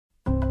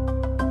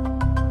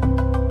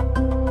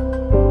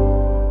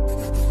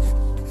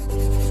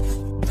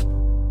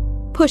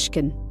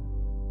Pushkin.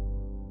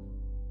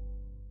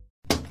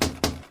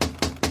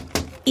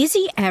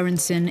 Izzy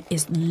Aronson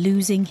is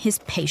losing his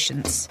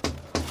patience.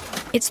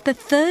 It's the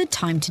third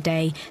time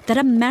today that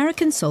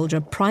American soldier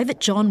Private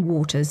John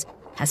Waters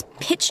has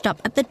pitched up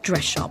at the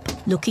dress shop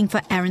looking for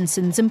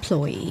Aronson's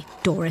employee,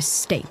 Doris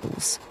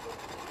Staples.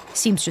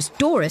 Seamstress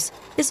Doris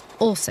is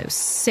also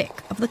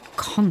sick of the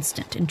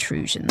constant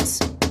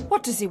intrusions.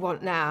 What does he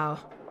want now?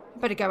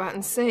 Better go out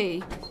and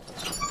see.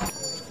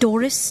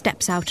 Doris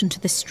steps out into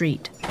the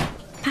street.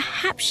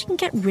 Perhaps she can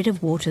get rid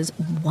of Waters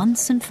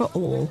once and for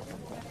all.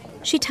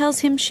 She tells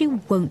him she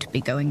won't be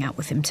going out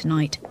with him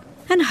tonight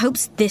and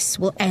hopes this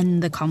will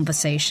end the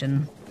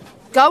conversation.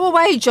 Go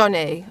away,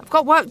 Johnny. I've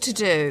got work to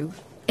do.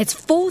 It's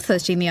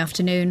 4:30 in the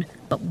afternoon,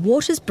 but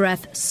Waters'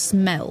 breath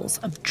smells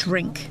of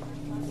drink.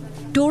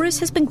 Doris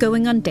has been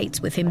going on dates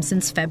with him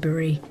since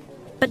February,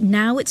 but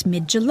now it's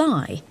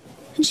mid-July,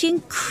 and she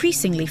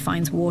increasingly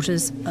finds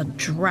Waters a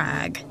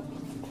drag.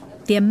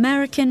 The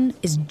American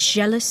is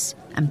jealous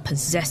and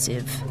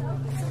possessive.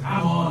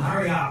 Come on,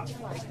 hurry up.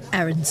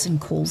 Aronson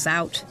calls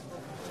out.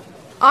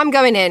 I'm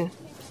going in.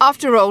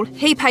 After all,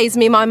 he pays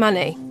me my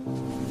money.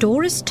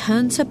 Doris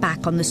turns her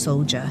back on the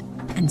soldier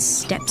and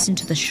steps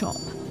into the shop,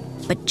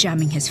 but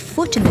jamming his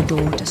foot in the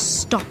door to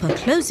stop her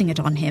closing it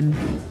on him,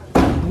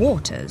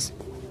 Waters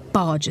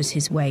barges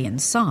his way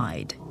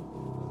inside.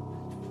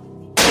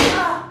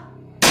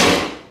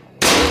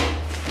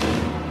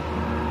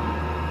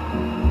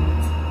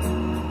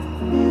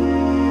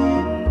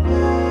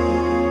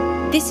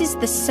 This is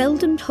the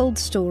seldom told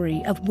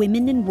story of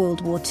women in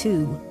World War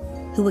II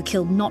who were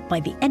killed not by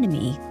the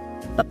enemy,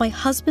 but by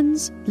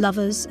husbands,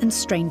 lovers and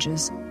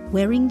strangers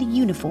wearing the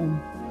uniform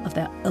of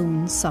their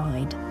own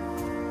side.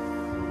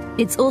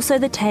 It's also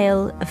the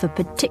tale of a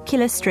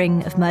particular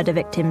string of murder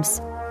victims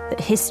that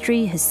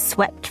history has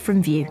swept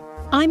from view.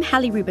 I'm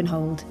Hallie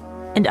Rubenhold.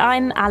 And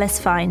I'm Alice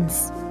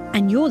Fiennes.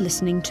 And you're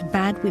listening to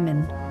Bad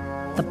Women,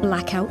 the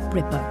Blackout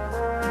Ripper.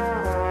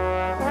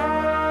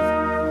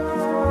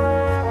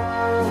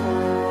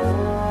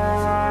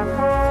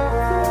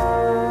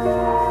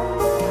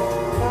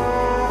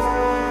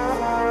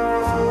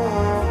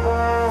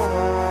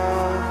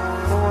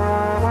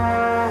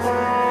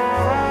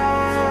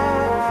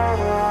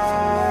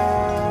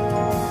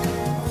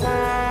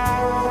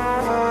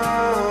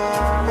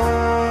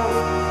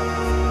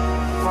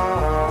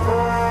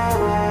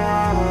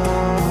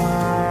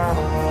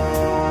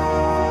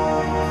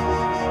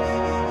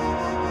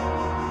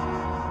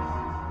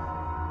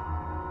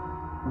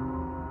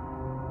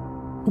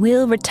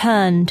 We'll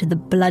return to the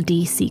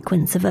bloody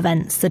sequence of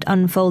events that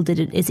unfolded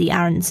at Izzy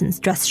Aronson's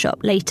dress shop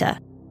later.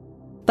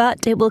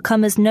 But it will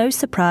come as no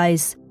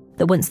surprise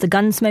that once the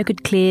gunsmoke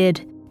had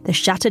cleared, the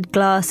shattered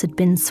glass had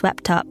been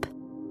swept up,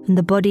 and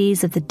the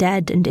bodies of the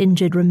dead and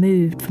injured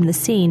removed from the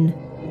scene,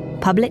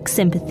 public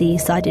sympathy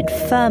sided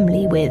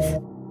firmly with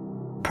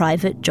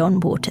Private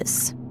John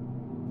Waters.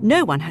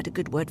 No one had a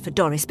good word for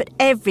Doris, but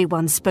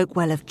everyone spoke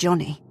well of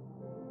Johnny.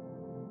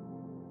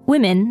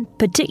 Women,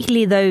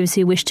 particularly those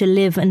who wish to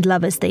live and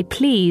love as they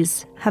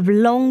please, have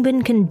long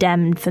been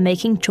condemned for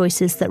making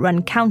choices that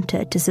run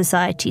counter to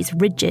society's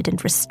rigid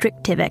and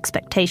restrictive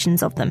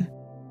expectations of them.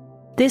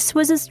 This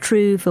was as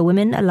true for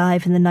women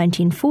alive in the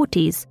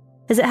 1940s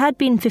as it had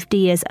been 50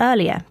 years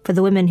earlier for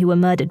the women who were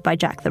murdered by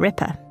Jack the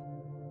Ripper.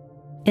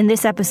 In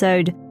this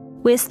episode,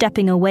 we're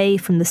stepping away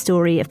from the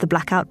story of the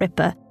Blackout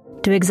Ripper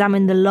to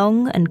examine the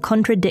long and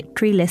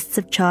contradictory lists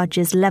of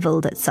charges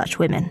levelled at such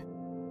women.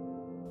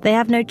 They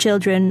have no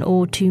children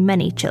or too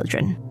many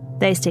children.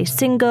 They stay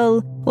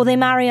single or they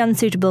marry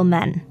unsuitable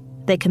men.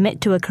 They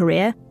commit to a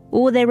career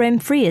or they roam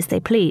free as they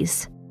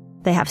please.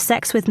 They have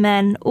sex with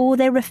men or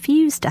they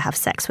refuse to have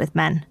sex with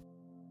men.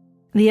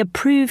 The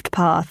approved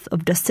path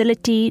of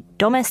docility,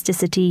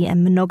 domesticity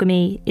and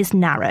monogamy is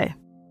narrow,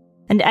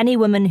 and any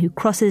woman who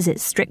crosses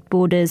its strict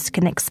borders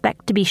can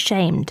expect to be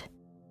shamed,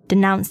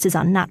 denounced as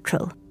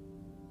unnatural,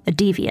 a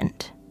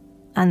deviant.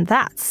 And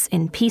that's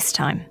in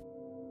peacetime.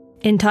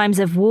 In times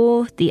of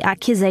war, the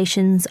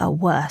accusations are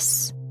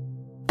worse.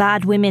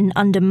 Bad women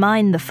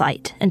undermine the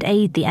fight and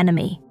aid the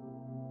enemy.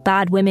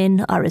 Bad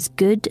women are as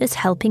good as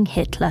helping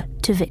Hitler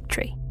to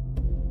victory.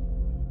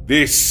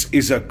 This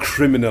is a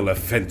criminal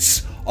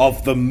offence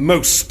of the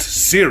most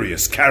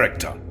serious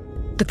character.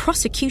 The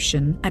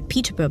prosecution at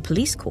Peterborough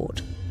Police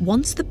Court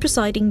wants the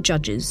presiding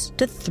judges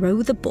to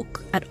throw the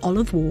book at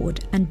Olive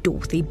Ward and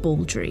Dorothy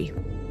Baldry.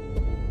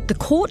 The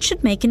court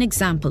should make an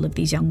example of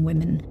these young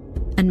women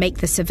and make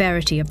the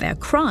severity of their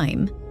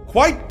crime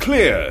quite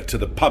clear to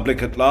the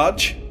public at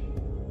large.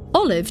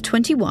 Olive,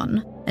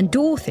 21, and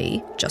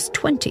Dorothy, just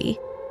 20,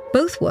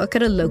 both work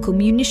at a local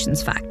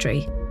munitions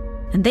factory,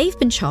 and they've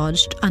been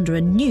charged under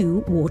a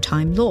new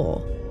wartime law.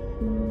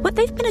 What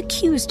they've been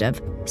accused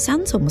of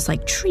sounds almost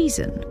like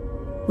treason,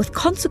 with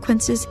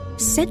consequences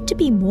said to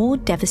be more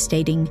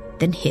devastating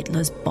than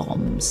Hitler's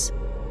bombs.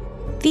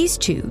 These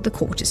two, the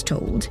court is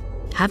told,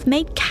 have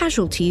made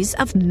casualties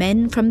of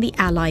men from the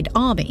Allied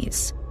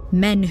armies,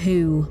 men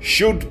who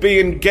should be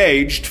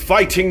engaged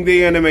fighting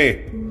the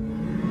enemy.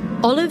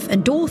 Olive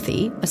and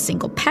Dorothy, a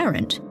single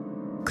parent,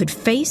 could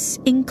face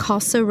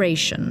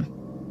incarceration.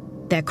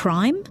 Their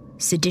crime?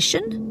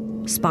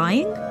 Sedition?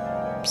 Spying?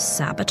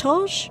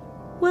 Sabotage?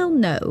 Well,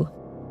 no.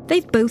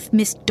 They've both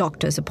missed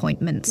doctor's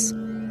appointments.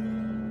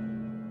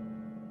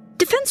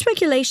 Defence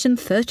Regulation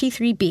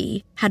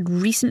 33B had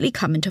recently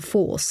come into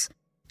force,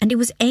 and it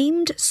was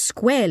aimed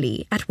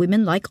squarely at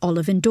women like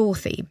Olive and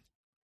Dorothy.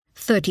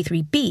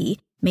 33B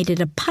made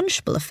it a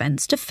punishable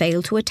offence to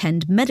fail to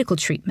attend medical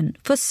treatment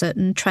for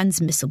certain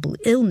transmissible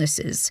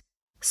illnesses,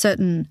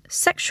 certain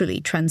sexually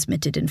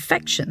transmitted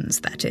infections,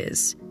 that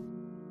is.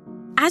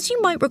 As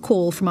you might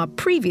recall from our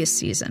previous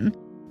season,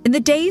 in the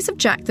days of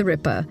Jack the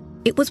Ripper,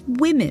 it was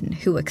women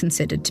who were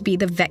considered to be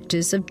the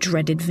vectors of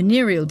dreaded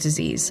venereal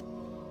disease.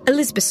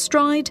 Elizabeth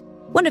Stride,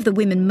 one of the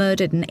women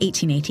murdered in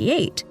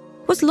 1888,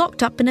 was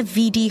locked up in a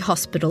VD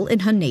hospital in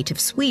her native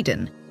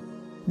Sweden.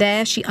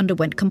 There she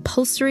underwent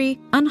compulsory,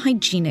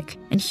 unhygienic,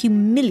 and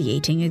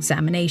humiliating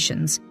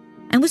examinations,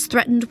 and was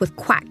threatened with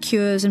quack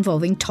cures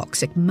involving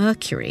toxic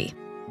mercury.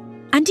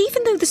 And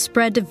even though the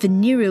spread of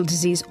venereal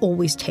disease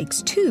always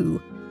takes two,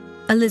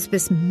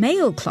 Elizabeth's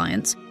male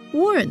clients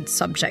weren't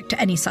subject to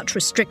any such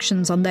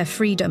restrictions on their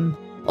freedom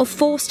or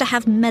forced to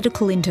have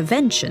medical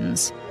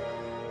interventions.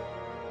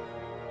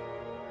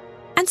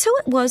 And so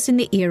it was in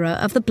the era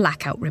of the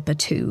Blackout Ripper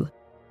too.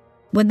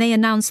 When they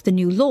announced the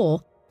new law,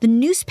 the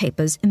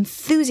newspapers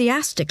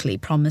enthusiastically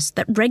promised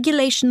that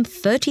Regulation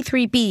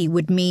 33B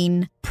would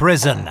mean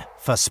prison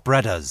for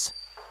spreaders.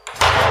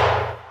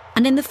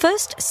 And in the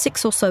first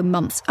 6 or so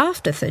months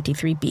after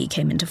 33B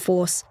came into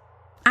force,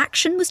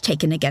 action was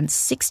taken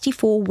against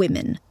 64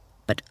 women,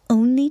 but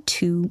only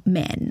 2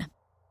 men.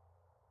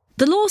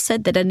 The law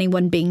said that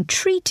anyone being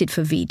treated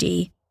for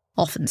VD,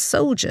 often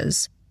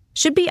soldiers,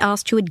 should be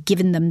asked who had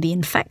given them the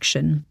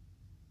infection.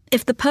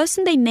 If the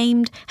person they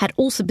named had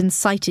also been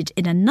cited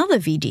in another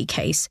VD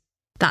case,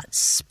 that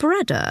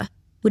spreader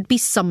would be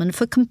summoned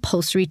for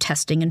compulsory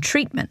testing and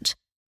treatment.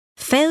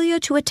 Failure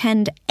to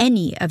attend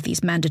any of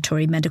these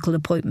mandatory medical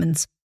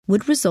appointments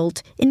would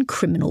result in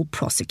criminal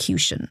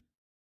prosecution.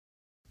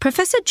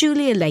 Professor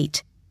Julia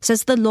Late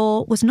says the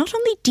law was not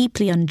only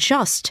deeply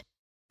unjust,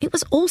 it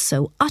was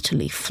also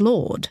utterly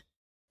flawed.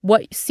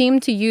 What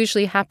seemed to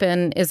usually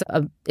happen is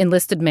an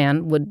enlisted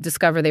man would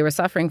discover they were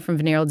suffering from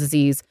venereal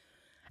disease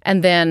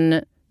and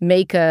then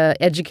make an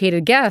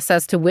educated guess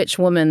as to which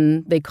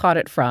woman they caught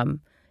it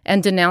from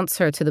and denounce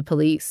her to the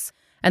police.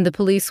 And the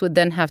police would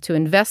then have to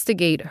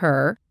investigate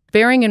her,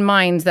 bearing in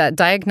mind that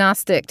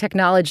diagnostic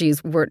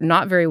technologies were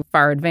not very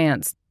far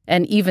advanced.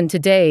 And even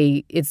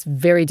today, it's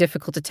very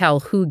difficult to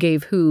tell who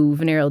gave who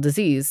venereal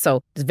disease.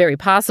 So it's very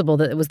possible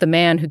that it was the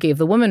man who gave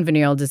the woman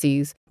venereal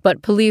disease.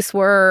 But police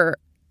were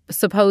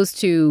supposed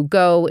to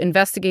go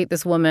investigate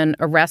this woman,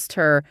 arrest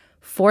her,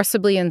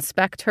 forcibly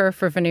inspect her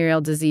for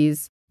venereal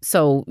disease.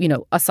 So,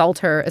 assault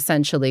her,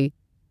 essentially.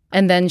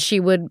 And then she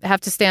would have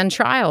to stand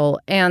trial.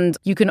 And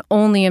you can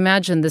only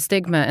imagine the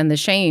stigma and the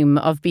shame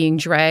of being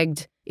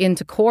dragged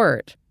into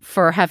court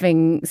for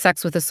having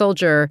sex with a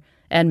soldier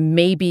and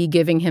maybe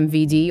giving him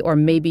VD or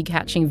maybe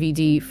catching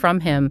VD from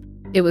him.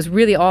 It was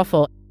really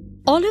awful.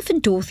 Olive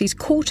and Dorothy's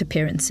court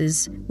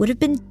appearances would have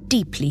been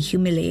deeply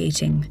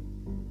humiliating.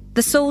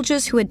 The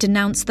soldiers who had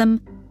denounced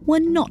them were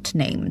not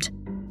named,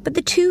 but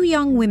the 2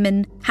 young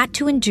women had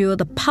to endure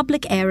the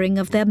public airing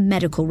of their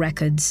medical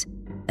records,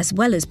 as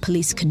well as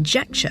police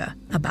conjecture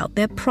about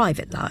their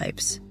private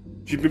lives.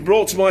 She's been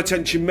brought to my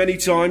attention many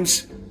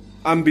times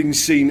and been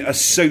seen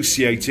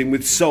associating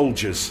with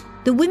soldiers.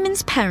 The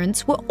women's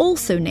parents were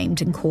also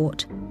named in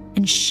court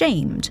and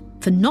shamed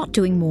for not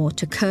doing more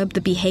to curb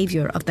the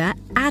behaviour of their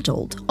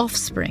adult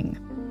offspring.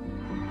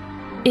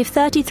 If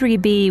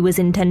 33B was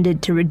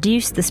intended to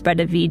reduce the spread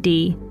of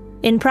VD,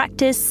 in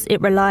practice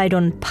it relied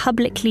on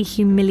publicly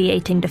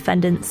humiliating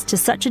defendants to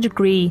such a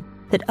degree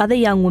that other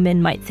young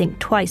women might think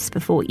twice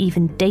before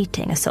even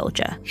dating a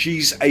soldier.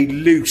 She's a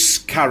loose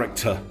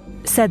character,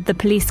 said the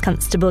police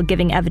constable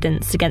giving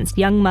evidence against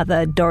young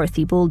mother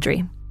Dorothy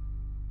Baldry.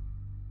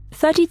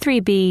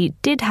 33B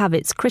did have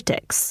its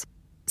critics.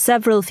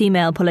 Several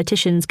female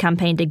politicians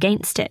campaigned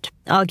against it,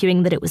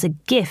 arguing that it was a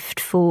gift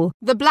for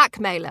the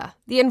blackmailer,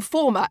 the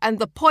informer, and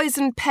the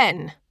poison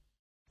pen.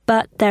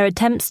 But their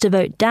attempts to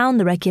vote down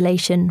the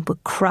regulation were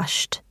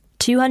crushed,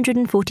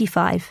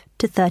 245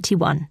 to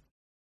 31.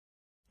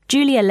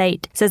 Julia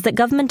Late says that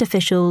government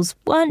officials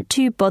weren't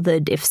too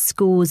bothered if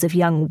scores of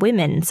young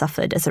women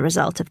suffered as a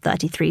result of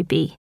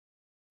 33B.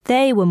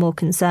 They were more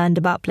concerned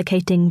about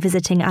placating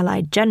visiting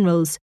Allied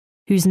generals,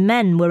 whose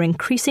men were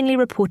increasingly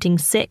reporting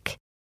sick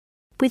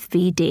with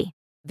VD.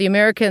 The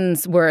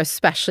Americans were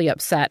especially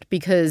upset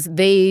because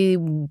they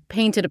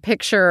painted a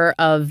picture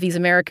of these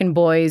American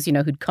boys,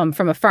 who'd come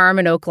from a farm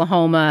in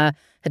Oklahoma,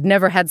 had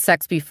never had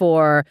sex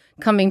before,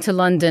 coming to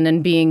London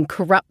and being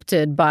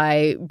corrupted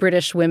by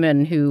British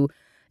women who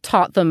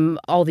taught them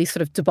all these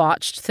sort of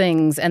debauched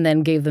things and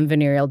then gave them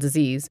venereal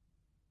disease.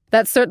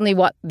 That's certainly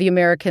what the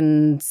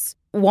Americans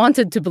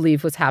wanted to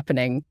believe was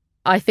happening.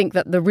 I think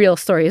that the real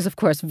story is, of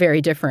course,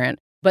 very different.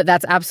 But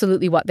that's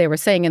absolutely what they were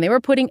saying. And they were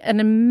putting an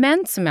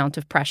immense amount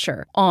of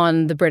pressure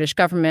on the British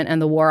government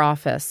and the War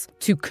Office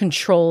to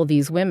control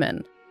these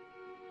women.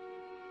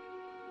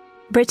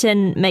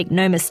 Britain, make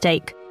no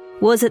mistake,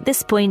 was at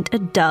this point a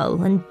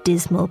dull and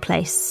dismal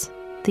place.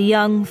 The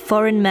young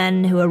foreign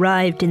men who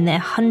arrived in their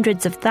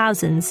hundreds of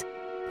thousands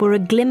were a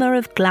glimmer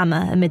of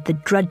glamour amid the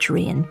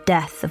drudgery and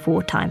death of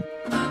wartime.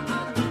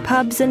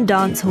 Pubs and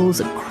dance halls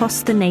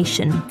across the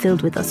nation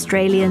filled with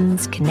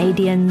Australians,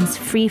 Canadians,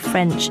 Free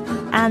French,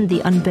 and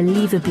the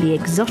unbelievably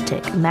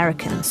exotic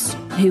Americans,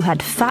 who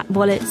had fat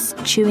wallets,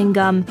 chewing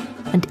gum,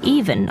 and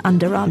even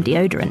underarm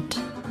deodorant.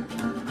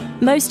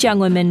 Most young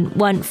women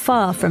weren't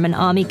far from an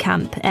army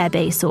camp,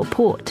 airbase, or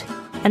port,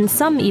 and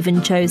some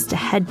even chose to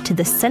head to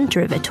the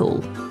centre of it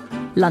all,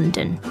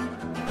 London.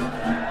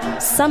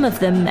 Some of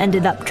them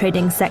ended up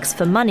trading sex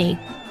for money,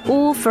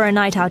 all for a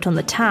night out on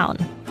the town,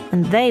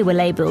 and they were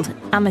labelled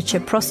amateur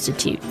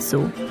prostitutes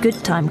or good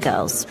time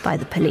girls by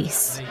the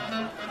police.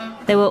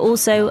 They were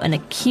also an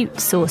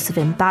acute source of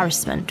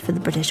embarrassment for the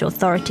British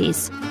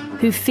authorities,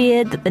 who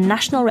feared that the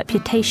national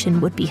reputation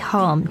would be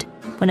harmed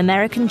when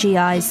American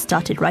GIs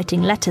started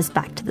writing letters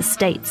back to the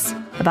States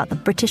about the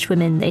British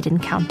women they'd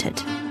encountered.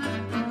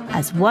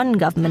 As one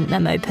government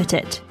memo put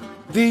it,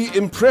 "The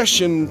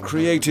impression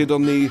created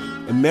on the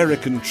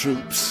American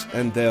troops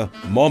and their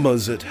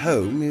mamas at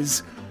home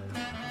is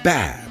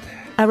bad."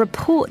 A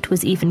report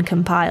was even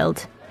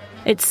compiled.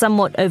 Its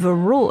somewhat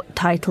overwrought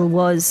title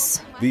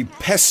was "The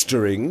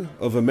Pestering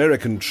of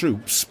American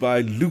Troops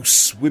by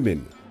Loose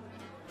Women."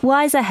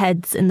 Wiser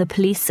heads in the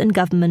police and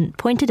government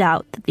pointed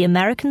out that the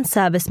American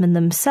servicemen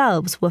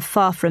themselves were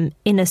far from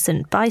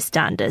innocent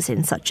bystanders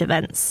in such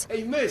events.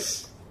 "Hey,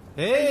 miss!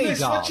 Hey, miss,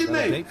 what's your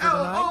name?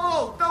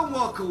 Oh, don't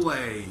walk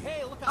away.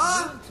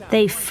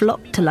 They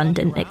flocked to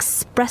London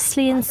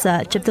expressly in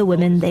search of the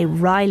women they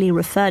wryly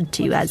referred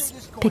to as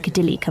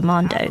Piccadilly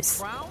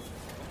Commandos.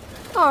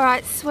 All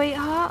right,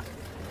 sweetheart.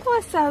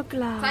 We're so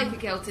glad. Take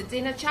a girl to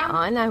dinner, chum.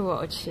 I know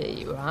what would cheer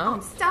you up.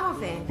 I'm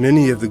starving.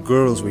 Many of the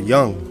girls were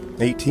young.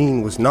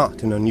 18 was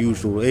not an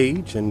unusual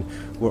age and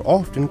were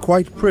often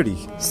quite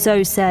pretty.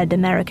 So said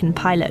American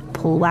pilot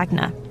Paul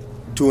Wagner.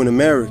 To an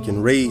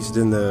American raised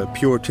in the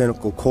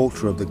puritanical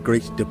culture of the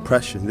Great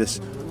Depression,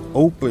 this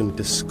open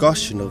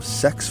discussion of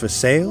sex for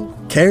sale,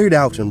 carried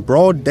out in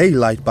broad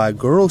daylight by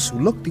girls who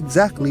looked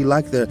exactly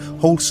like their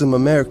wholesome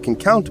American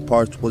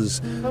counterparts,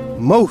 was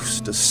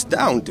most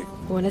astounding.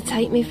 Want to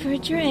take me for a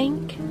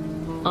drink?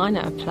 I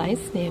know a place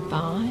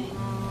nearby.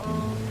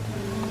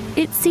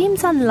 It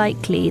seems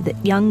unlikely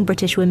that young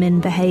British women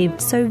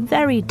behaved so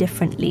very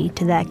differently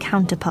to their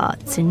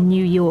counterparts in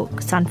New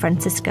York, San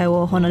Francisco,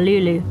 or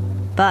Honolulu.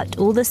 But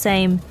all the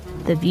same,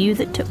 the view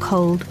that took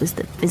hold was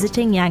that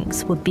visiting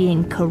Yanks were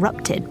being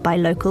corrupted by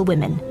local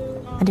women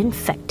and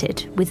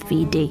infected with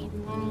VD.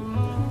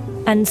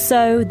 And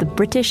so the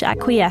British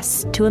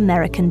acquiesced to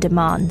American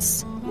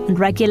demands, and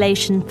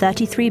Regulation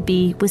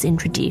 33B was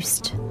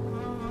introduced.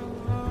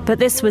 But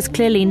this was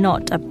clearly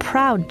not a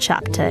proud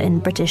chapter in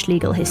British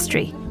legal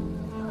history.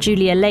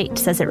 Julia Late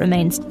says it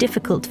remains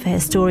difficult for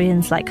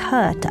historians like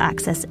her to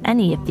access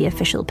any of the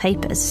official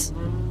papers.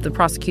 The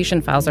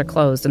prosecution files are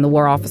closed and the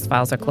War Office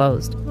files are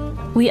closed.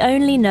 We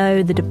only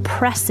know the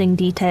depressing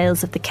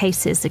details of the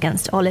cases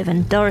against Olive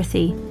and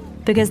Dorothy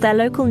because their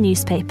local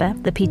newspaper,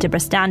 the Peterborough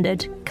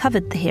Standard,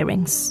 covered the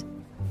hearings.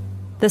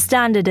 The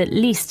Standard at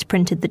least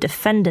printed the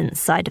defendant's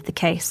side of the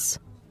case.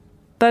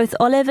 Both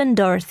Olive and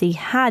Dorothy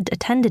had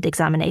attended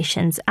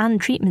examinations and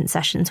treatment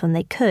sessions when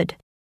they could,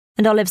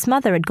 and Olive's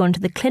mother had gone to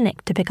the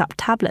clinic to pick up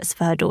tablets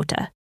for her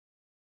daughter.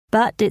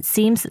 But it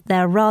seems that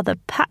their rather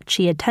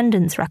patchy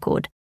attendance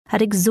record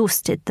had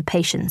exhausted the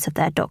patience of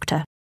their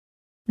doctor.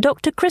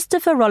 Dr.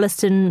 Christopher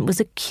Rolleston was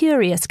a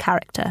curious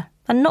character,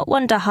 and not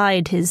one to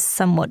hide his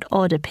somewhat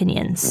odd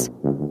opinions.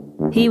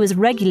 He was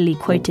regularly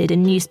quoted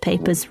in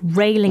newspapers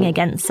railing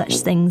against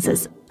such things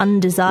as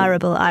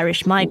undesirable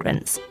Irish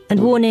migrants and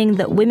warning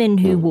that women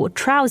who wore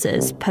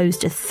trousers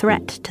posed a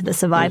threat to the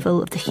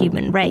survival of the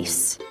human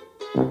race.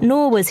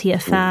 Nor was he a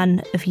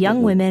fan of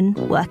young women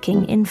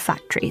working in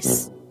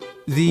factories.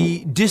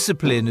 The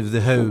discipline of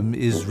the home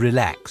is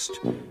relaxed,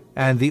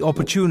 and the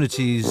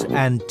opportunities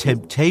and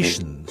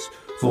temptations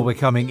for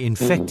becoming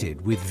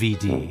infected with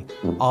VD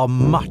are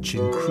much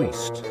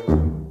increased.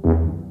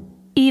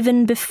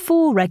 Even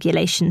before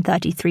Regulation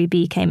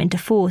 33B came into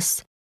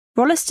force,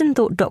 Rolleston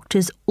thought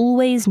doctors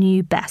always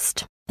knew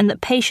best and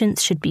that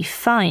patients should be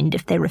fined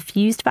if they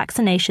refused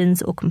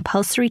vaccinations or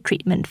compulsory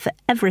treatment for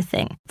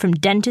everything from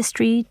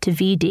dentistry to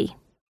VD.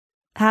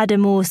 Had a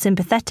more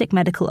sympathetic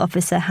medical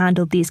officer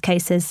handled these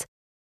cases,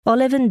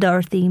 Olive and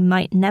Dorothy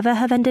might never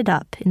have ended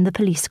up in the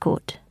police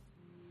court.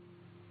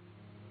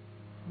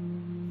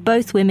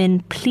 Both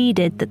women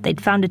pleaded that they'd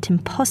found it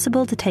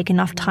impossible to take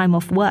enough time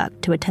off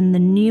work to attend the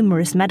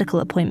numerous medical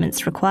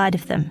appointments required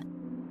of them.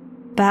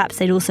 Perhaps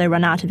they'd also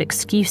run out of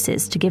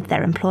excuses to give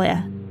their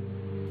employer.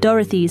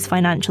 Dorothy's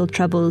financial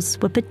troubles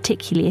were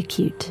particularly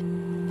acute.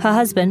 Her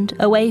husband,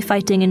 away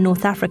fighting in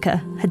North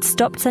Africa, had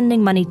stopped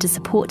sending money to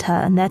support her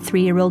and their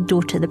 3-year-old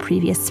daughter the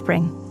previous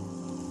spring.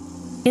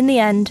 In the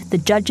end, the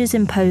judges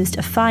imposed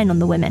a fine on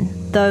the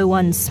women, though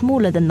one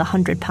smaller than the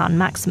 £100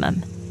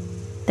 maximum.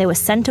 They were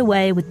sent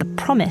away with the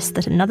promise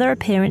that another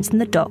appearance in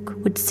the dock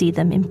would see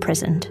them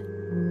imprisoned.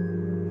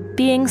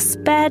 Being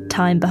spared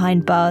time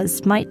behind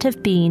bars might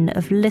have been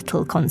of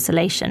little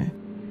consolation,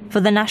 for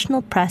the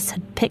national press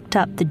had picked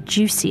up the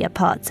juicier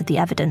parts of the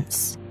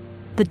evidence.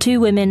 The two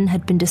women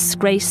had been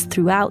disgraced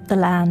throughout the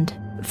land.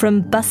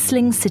 From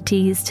bustling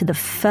cities to the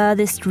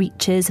furthest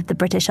reaches of the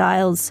British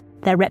Isles,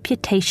 their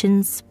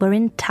reputations were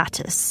in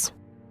tatters.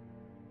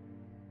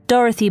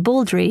 Dorothy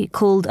Baldry,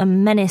 called a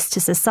menace to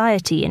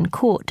society in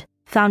court,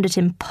 found it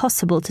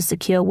impossible to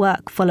secure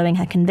work following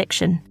her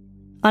conviction.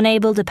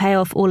 Unable to pay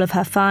off all of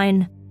her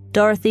fine,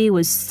 Dorothy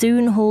was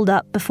soon hauled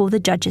up before the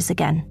judges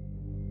again,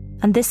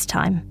 and this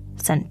time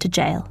sent to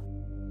jail.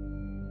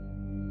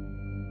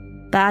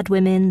 Bad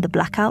Women, the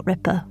Blackout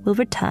Ripper will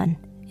return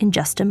in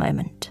just a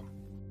moment.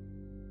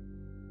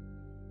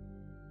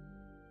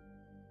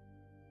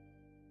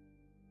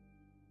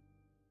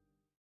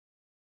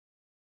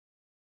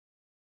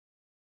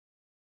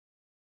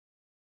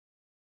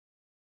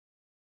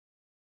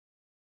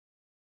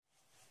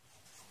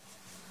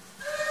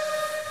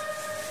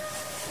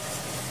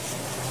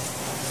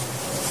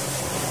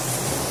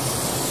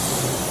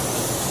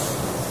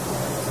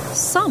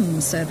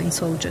 Some serving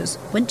soldiers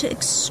went to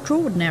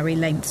extraordinary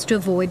lengths to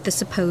avoid the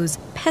supposed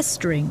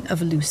pestering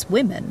of loose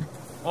women.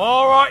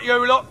 All right,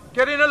 you lot,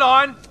 get in a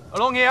line.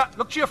 Along here,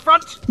 look to your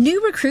front.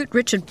 New recruit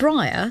Richard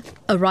Breyer,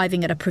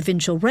 arriving at a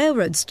provincial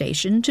railroad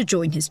station to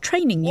join his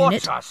training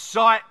unit... What a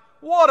sight!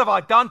 What have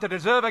I done to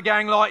deserve a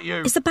gang like you?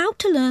 ...is about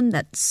to learn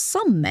that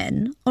some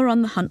men are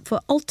on the hunt for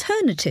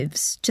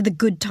alternatives to the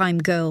good time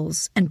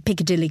girls and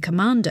Piccadilly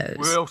commandos.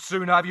 We'll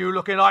soon have you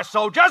looking like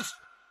soldiers.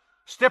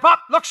 Step up,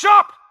 look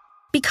sharp!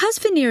 Because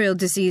venereal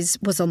disease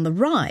was on the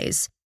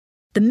rise,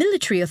 the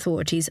military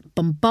authorities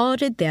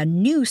bombarded their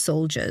new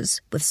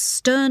soldiers with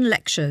stern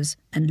lectures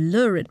and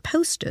lurid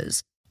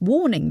posters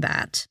warning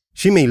that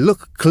she may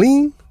look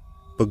clean,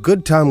 but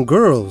good-time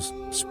girls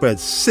spread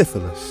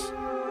syphilis.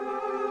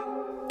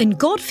 In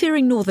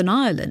God-fearing Northern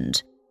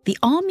Ireland, the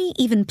army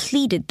even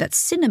pleaded that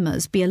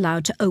cinemas be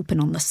allowed to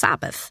open on the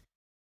Sabbath.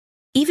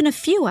 Even a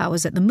few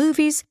hours at the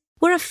movies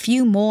were a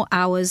few more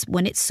hours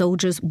when its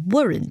soldiers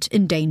weren't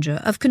in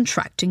danger of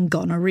contracting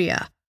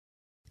gonorrhea.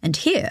 And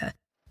here,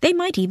 they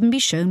might even be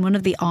shown one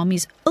of the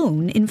Army's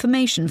own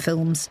information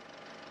films.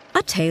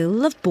 A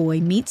tale of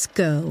boy meets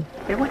girl.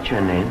 Hey, what's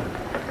your name?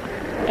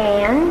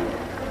 Anne?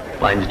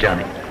 Mine's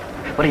Johnny.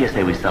 What do you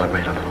say we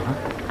celebrate a little,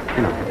 huh?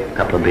 You know, a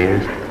couple of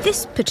beers.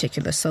 This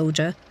particular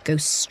soldier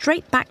goes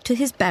straight back to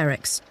his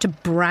barracks to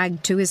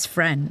brag to his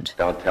friend.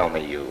 Don't tell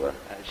me you...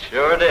 I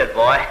sure did,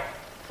 boy.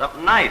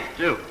 Something nice,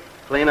 too.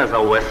 Clean as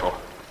a whistle.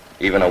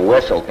 Even a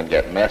whistle can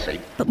get messy.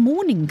 But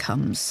morning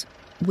comes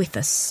with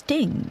a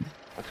sting.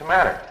 What's the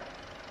matter?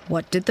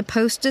 What did the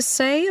posters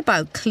say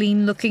about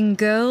clean-looking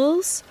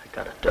girls? I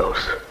got a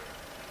dose.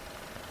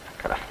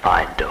 I got a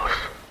fine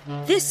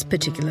dose. This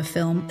particular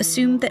film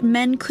assumed that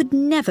men could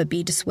never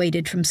be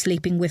dissuaded from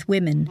sleeping with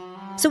women,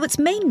 so its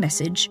main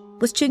message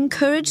was to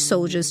encourage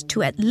soldiers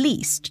to at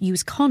least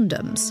use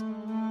condoms.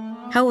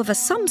 However,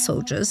 some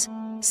soldiers,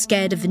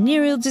 scared of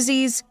venereal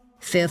disease,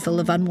 fearful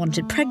of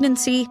unwanted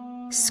pregnancy,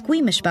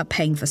 squeamish about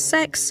paying for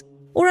sex,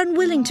 or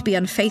unwilling to be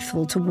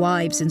unfaithful to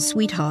wives and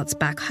sweethearts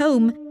back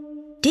home,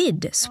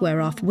 did swear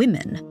off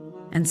women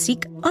and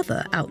seek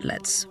other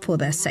outlets for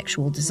their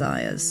sexual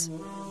desires.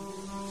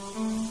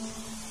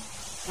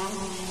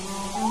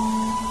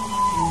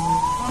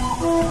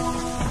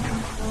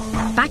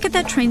 Back at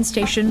that train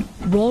station,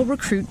 raw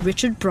recruit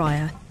Richard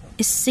Breyer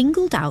is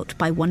singled out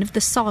by one of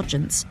the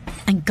sergeants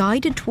and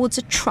guided towards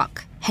a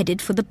truck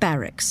headed for the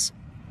barracks.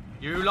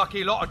 You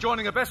lucky lot are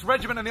joining the best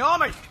regiment in the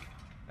army.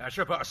 That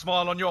should put a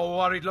smile on your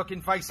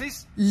worried-looking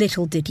faces.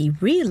 Little did he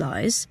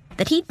realise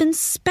that he'd been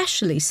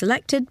specially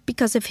selected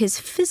because of his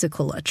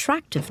physical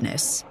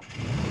attractiveness.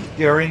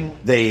 During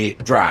the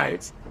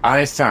drive,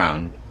 I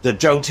found the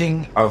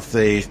jolting of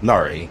the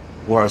lorry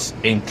was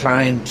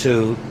inclined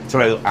to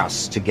throw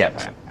us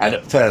together. And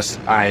at first,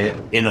 I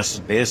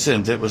innocently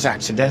assumed it was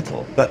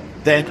accidental. But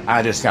then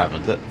I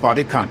discovered that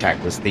body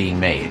contact was being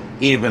made,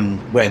 even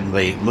when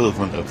the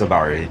movement of the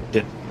lorry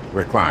didn't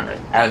require it.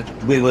 And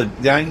we were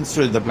going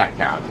through the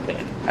blackout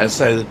then, and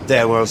so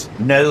there was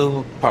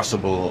no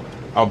possible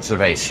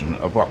observation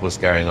of what was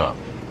going on.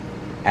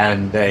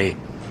 And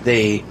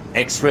the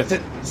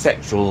explicit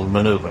sexual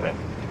manoeuvre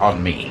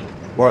on me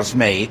was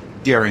made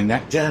during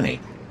that journey.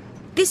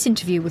 This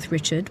interview with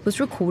Richard was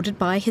recorded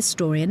by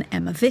historian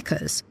Emma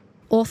Vickers,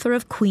 author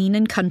of Queen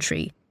and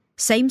Country,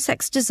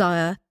 Same-Sex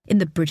Desire in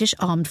the British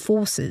Armed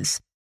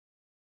Forces.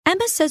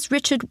 Emma says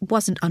Richard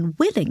wasn't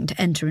unwilling to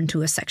enter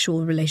into a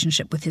sexual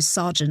relationship with his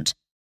sergeant,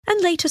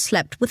 and later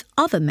slept with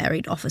other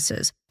married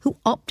officers who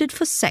opted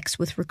for sex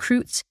with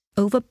recruits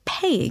over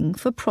paying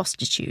for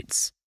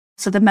prostitutes.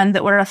 So the men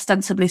that were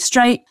ostensibly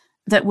straight,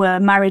 that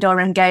were married or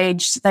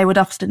engaged, they would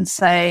often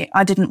say,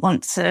 I didn't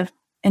want to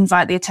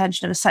invite the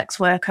attention of a sex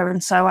worker,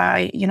 and so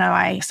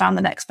I found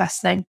the next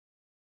best thing.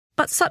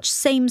 But such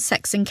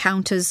same-sex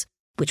encounters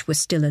which were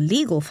still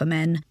illegal for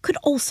men, could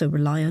also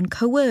rely on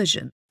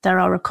coercion. There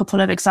are a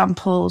couple of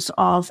examples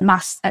of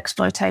mass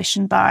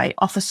exploitation by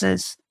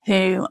officers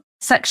who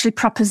sexually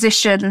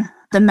proposition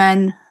the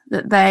men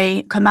that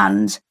they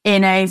command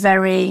in a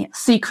very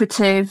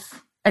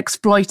secretive,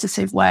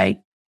 exploitative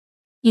way.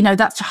 You know,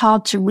 that's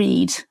hard to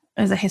read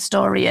as a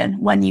historian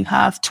when you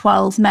have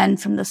 12 men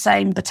from the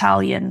same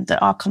battalion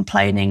that are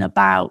complaining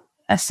about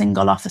a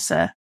single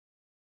officer.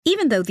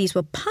 Even though these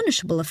were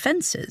punishable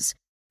offences,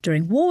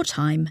 during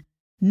wartime,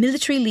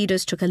 military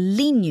leaders took a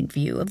lenient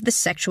view of the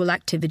sexual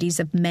activities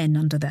of men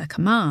under their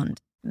command.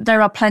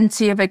 There are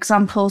plenty of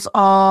examples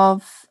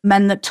of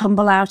men that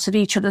tumble out of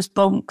each other's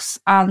bunks,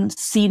 and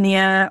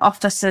senior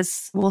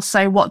officers will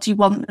say, "What do you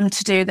want them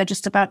to do? They're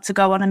just about to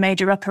go on a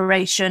major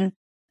operation."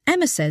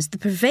 Emma says the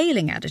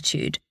prevailing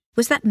attitude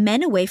was that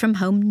men away from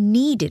home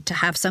needed to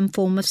have some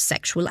form of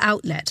sexual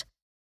outlet,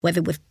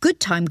 whether with good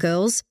time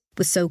girls,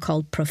 with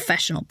so-called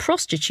professional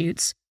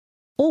prostitutes,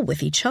 or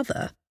with each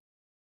other.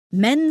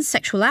 Men's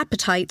sexual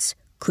appetites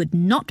could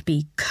not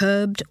be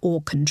curbed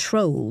or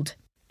controlled.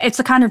 It's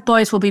a kind of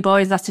boys will be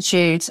boys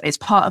attitude. It's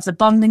part of the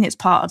bonding, it's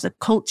part of the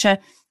culture,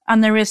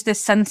 and there is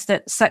this sense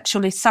that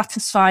sexually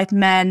satisfied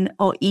men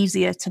are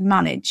easier to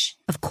manage.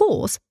 Of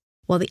course,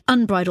 while the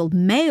unbridled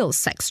male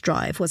sex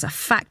drive was a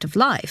fact of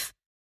life,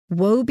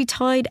 woe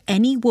betide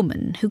any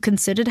woman who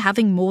considered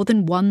having more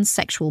than one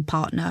sexual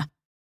partner.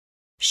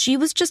 She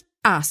was just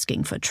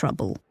asking for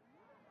trouble.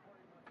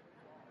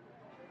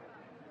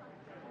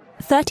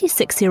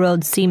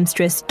 36-year-old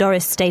seamstress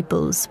Doris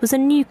Staples was a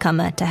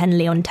newcomer to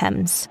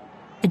Henley-on-Thames,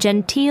 a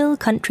genteel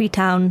country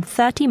town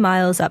 30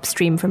 miles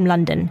upstream from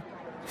London,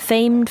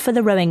 famed for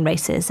the rowing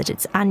races at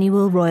its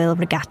annual Royal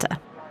Regatta.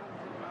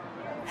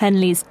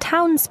 Henley's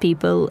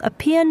townspeople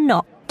appear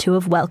not to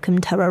have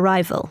welcomed her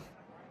arrival.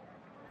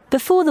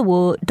 Before the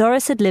war,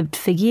 Doris had lived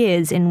for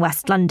years in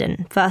West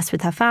London, first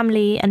with her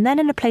family and then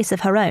in a place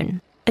of her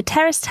own, a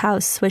terraced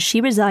house where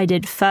she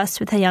resided first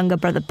with her younger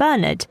brother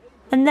Bernard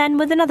and then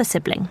with another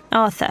sibling,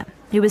 Arthur,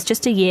 who was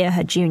just a year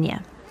her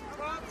junior.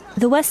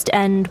 The West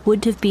End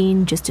would have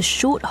been just a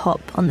short hop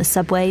on the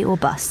subway or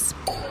bus.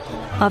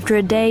 After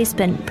a day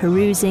spent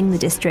perusing the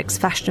district's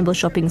fashionable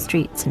shopping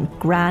streets and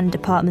grand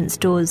department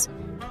stores,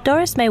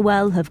 Doris may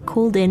well have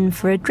called in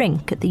for a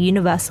drink at the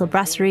Universal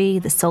Brasserie,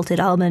 the Salted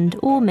Almond,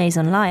 or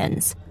Maison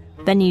Lyons,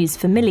 venues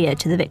familiar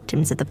to the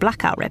victims of the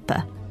Blackout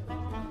Ripper.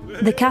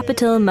 The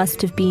capital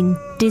must have been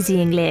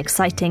dizzyingly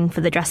exciting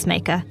for the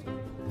dressmaker,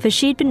 for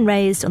she'd been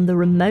raised on the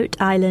remote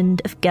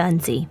island of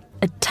Guernsey,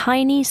 a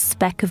tiny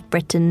speck of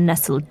Britain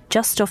nestled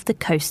just off the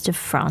coast of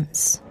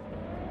France.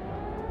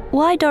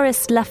 Why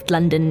Doris left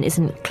London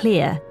isn't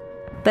clear,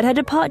 but her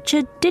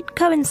departure did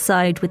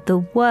coincide with the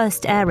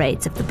worst air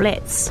raids of the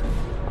Blitz.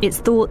 It's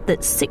thought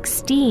that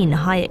 16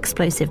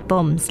 high-explosive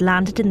bombs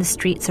landed in the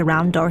streets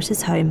around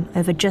Doris's home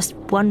over just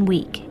 1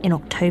 week in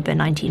October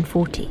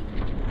 1940.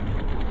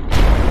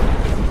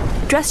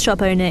 Dress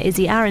shop owner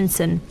Izzy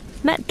Aronson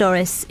met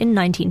Doris in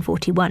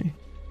 1941.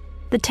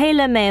 The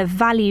tailor may have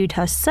valued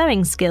her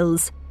sewing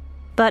skills,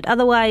 but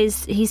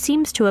otherwise he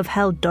seems to have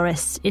held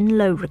Doris in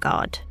low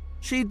regard.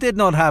 She did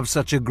not have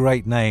such a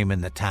great name in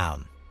the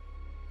town.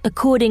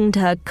 According to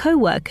her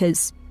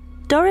co-workers,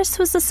 Doris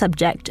was the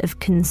subject of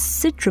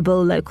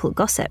considerable local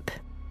gossip.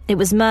 It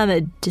was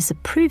murmured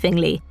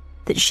disapprovingly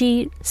that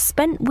she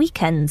spent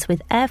weekends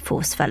with Air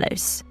Force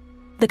fellows.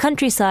 The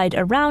countryside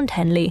around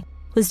Henley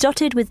was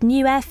dotted with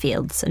new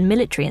airfields and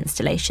military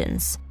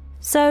installations,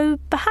 so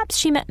perhaps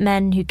she met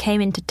men who came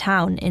into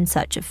town in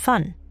search of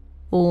fun.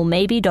 Or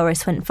maybe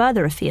Doris went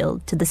further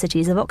afield to the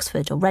cities of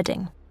Oxford or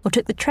Reading, or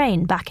took the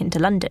train back into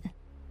London.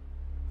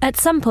 At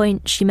some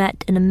point, she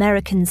met an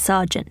American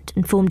sergeant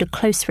and formed a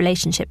close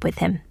relationship with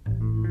him.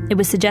 It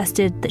was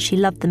suggested that she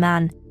loved the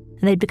man,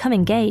 and they'd become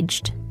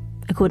engaged.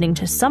 According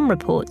to some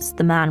reports,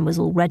 the man was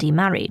already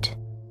married,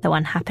 though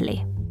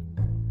unhappily.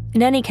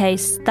 In any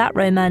case, that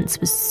romance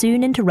was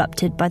soon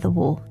interrupted by the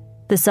war.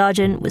 The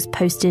sergeant was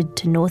posted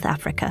to North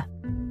Africa.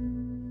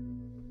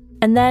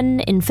 And then,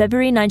 in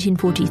February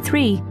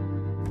 1943,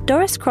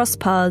 Doris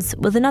crossed paths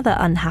with another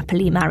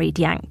unhappily married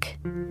Yank,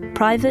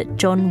 Private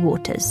John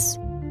Waters.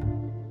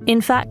 In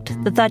fact,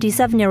 the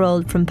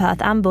 37-year-old from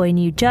Perth Amboy,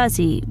 New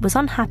Jersey, was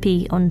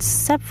unhappy on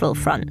several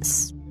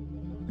fronts.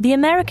 The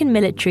American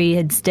military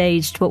had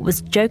staged what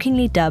was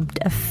jokingly dubbed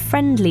a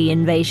friendly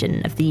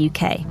invasion of the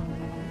UK.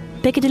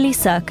 Piccadilly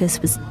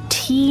Circus was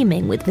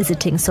teeming with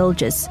visiting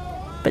soldiers,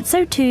 but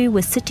so too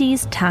were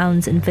cities,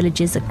 towns, and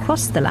villages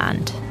across the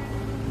land.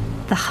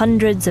 The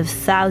hundreds of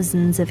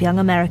thousands of young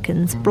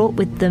Americans brought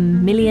with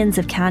them millions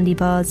of candy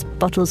bars,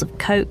 bottles of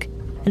Coke,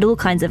 and all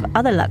kinds of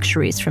other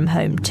luxuries from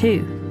home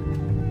too.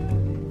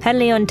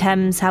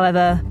 Henley-on-Thames,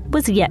 however,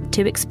 was yet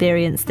to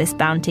experience this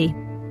bounty.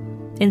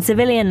 In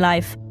civilian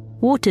life,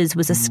 Waters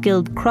was a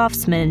skilled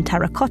craftsman in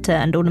terracotta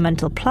and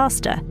ornamental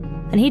plaster,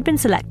 and he'd been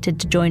selected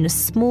to join a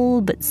small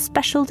but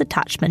special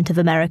detachment of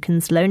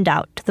Americans loaned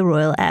out to the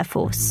Royal Air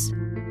Force.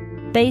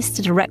 Based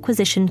at a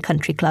requisitioned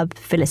country club,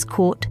 Phyllis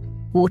Court,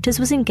 Waters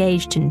was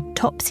engaged in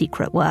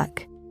top-secret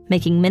work,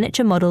 making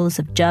miniature models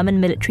of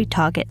German military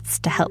targets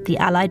to help the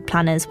Allied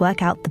planners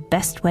work out the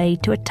best way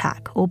to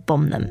attack or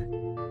bomb them.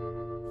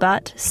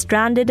 But,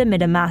 stranded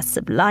amid a mass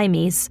of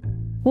limeys,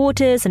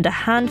 Waters and a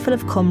handful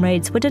of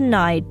comrades were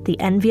denied the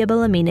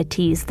enviable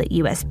amenities that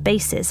US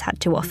bases had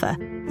to offer,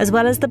 as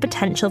well as the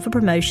potential for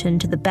promotion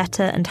to the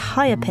better and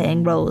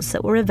higher-paying roles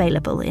that were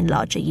available in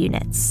larger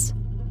units.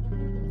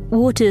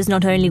 Waters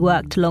not only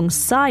worked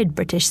alongside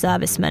British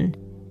servicemen,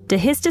 to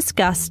his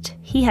disgust,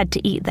 he had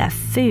to eat their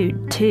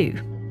food too.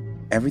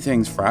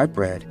 Everything's fried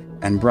bread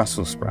and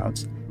Brussels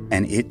sprouts,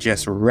 and it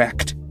just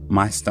wrecked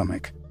my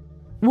stomach.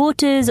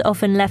 Waters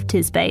often left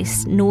his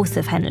base north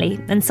of Henley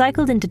and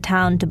cycled into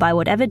town to buy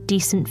whatever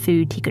decent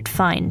food he could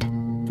find,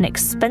 an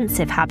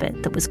expensive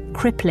habit that was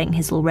crippling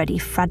his already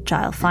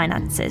fragile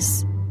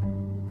finances.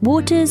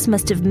 Waters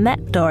must have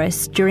met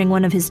Doris during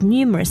one of his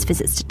numerous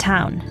visits to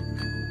town,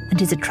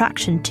 and his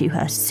attraction to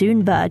her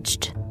soon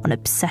verged on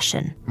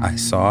obsession. I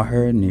saw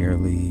her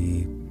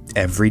nearly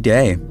every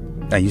day.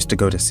 I used to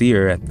go to see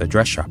her at the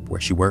dress shop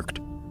where she worked.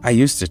 I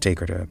used to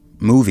take her to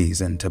movies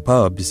and to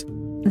pubs.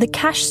 The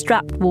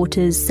cash-strapped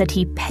Waters said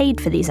he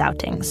paid for these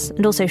outings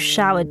and also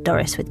showered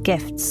Doris with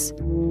gifts.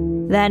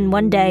 Then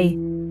one day,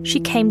 she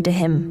came to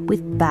him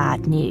with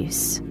bad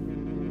news.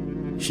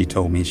 She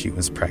told me she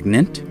was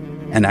pregnant,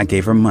 and I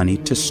gave her money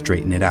to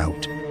straighten it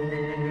out.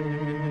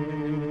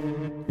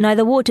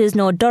 Neither Waters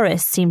nor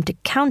Doris seemed to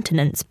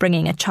countenance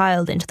bringing a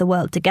child into the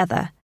world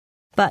together,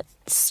 but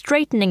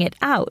straightening it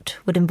out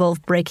would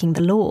involve breaking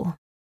the law.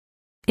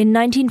 In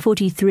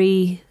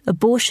 1943,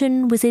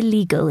 abortion was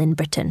illegal in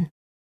Britain,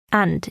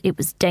 and it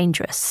was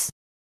dangerous.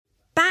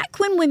 Back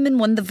when women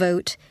won the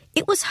vote,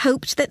 it was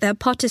hoped that their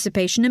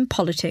participation in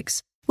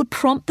politics would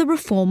prompt the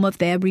reform of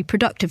their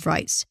reproductive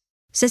rights,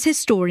 says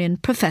historian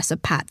Professor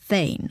Pat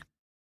Thane.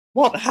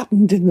 What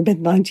happened in the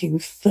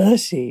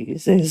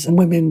mid-1930s is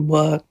women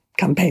were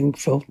campaigning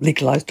for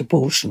legalised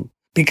abortion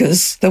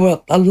because there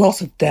were a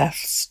lot of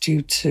deaths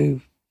due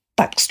to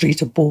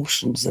backstreet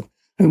abortions.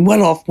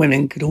 Well-off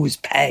women could always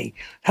pay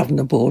to have an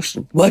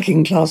abortion.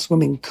 Working-class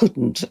women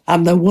couldn't.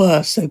 And there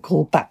were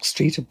so-called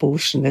backstreet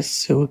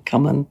abortionists who would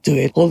come and do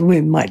it. Or the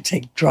women might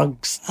take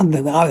drugs and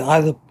then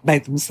either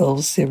made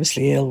themselves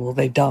seriously ill or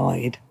they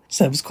died.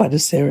 So it was quite a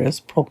serious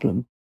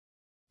problem.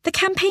 The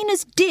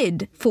campaigners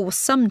did force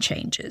some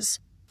changes.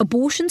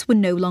 Abortions were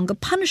no longer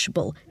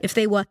punishable if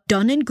they were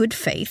done in good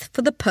faith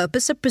for the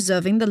purpose of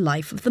preserving the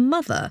life of the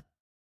mother.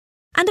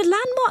 And a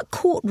landmark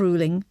court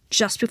ruling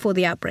just before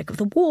the outbreak of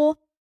the war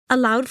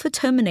allowed for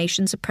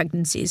terminations of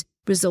pregnancies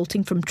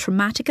resulting from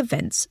traumatic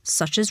events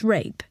such as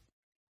rape.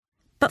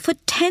 But for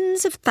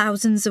tens of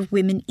thousands of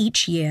women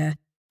each year,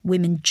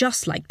 women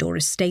just like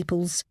Doris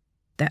Staples,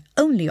 their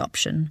only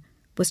option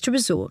was to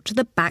resort to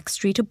the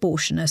backstreet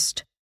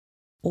abortionist,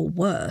 or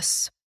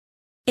worse.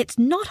 It's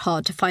not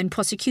hard to find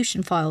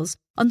prosecution files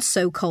on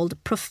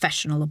so-called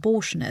professional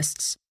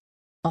abortionists.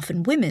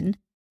 Often women,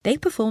 they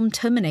performed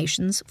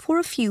terminations for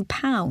a few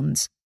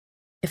pounds.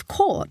 If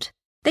caught,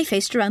 they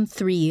faced around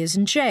 3 years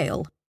in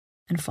jail,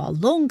 and far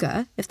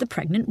longer if the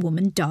pregnant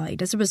woman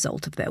died as a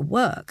result of their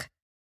work.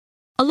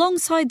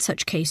 Alongside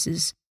such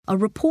cases are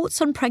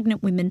reports on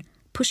pregnant women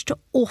pushed to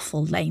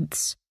awful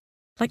lengths,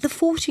 like the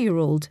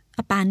 40-year-old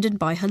abandoned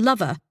by her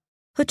lover,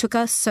 who took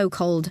a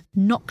so-called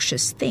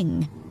noxious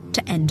thing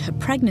to end her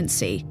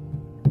pregnancy.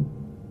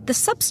 The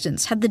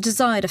substance had the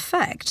desired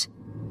effect,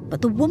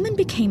 but the woman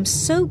became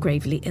so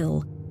gravely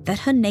ill that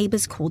her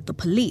neighbours called the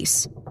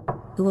police,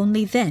 who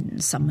only then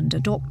summoned a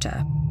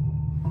doctor.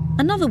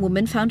 Another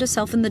woman found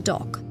herself in the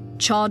dock,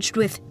 charged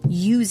with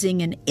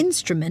using an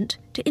instrument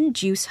to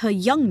induce her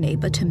young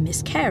neighbour to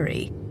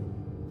miscarry.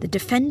 The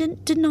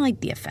defendant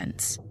denied the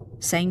offence,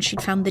 saying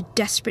she'd found the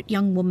desperate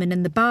young woman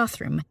in the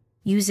bathroom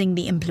using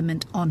the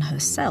implement on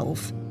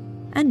herself,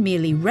 and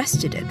merely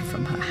wrested it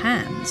from her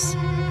hands.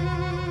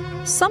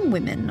 Some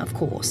women, of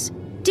course,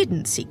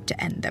 didn't seek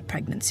to end their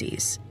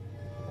pregnancies.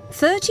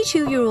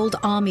 32-year-old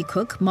army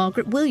cook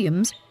Margaret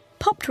Williams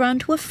popped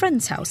round to a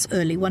friend's house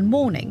early one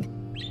morning.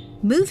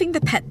 Moving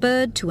the pet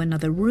bird to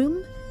another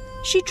room,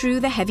 she drew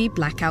the heavy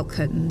blackout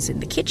curtains in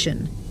the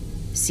kitchen,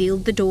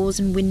 sealed the doors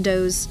and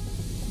windows,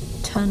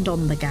 turned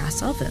on the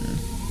gas oven,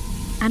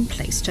 and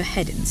placed her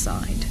head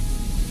inside.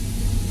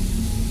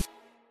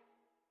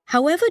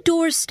 However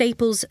Doris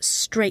Staples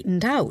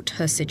straightened out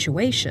her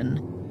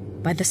situation,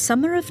 by the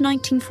summer of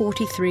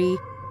 1943,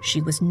 she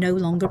was no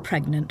longer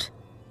pregnant,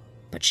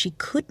 but she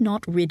could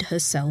not rid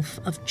herself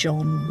of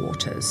John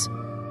Waters,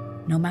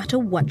 no matter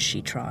what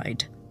she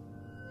tried.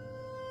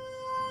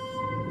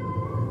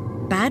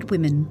 Bad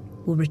Women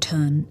will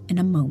return in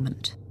a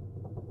moment.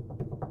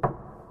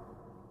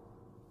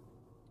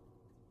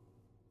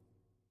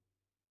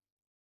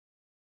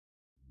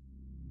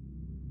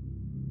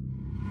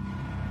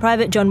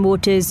 Private John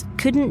Waters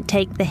couldn't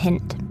take the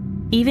hint,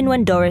 even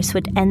when Doris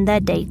would end their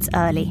dates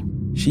early.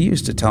 She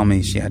used to tell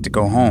me she had to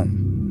go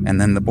home, and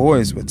then the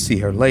boys would see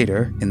her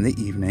later in the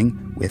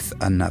evening with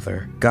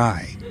another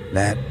guy.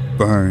 That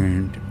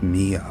burned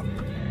me up.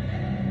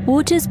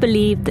 Waters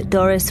believed that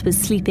Doris was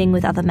sleeping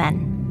with other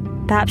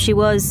men. Perhaps she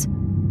was,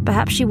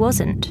 Perhaps she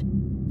wasn't.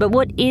 But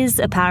what is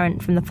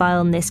apparent from the file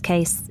in this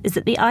case is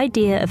that the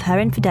idea of her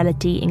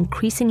infidelity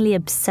increasingly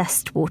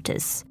obsessed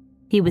Waters.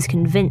 He was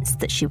convinced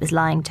that she was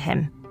lying to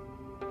him,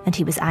 and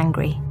he was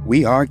angry.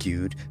 We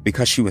argued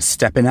because she was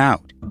stepping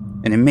out,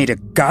 and it made a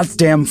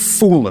goddamn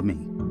fool of me.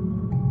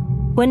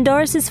 When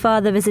Doris's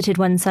father visited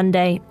one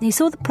Sunday, he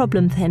saw the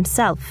problem for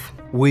himself.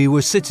 We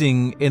were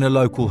sitting in a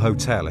local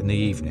hotel in the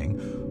evening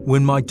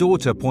when my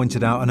daughter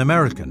pointed out an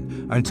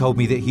American and told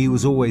me that he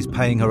was always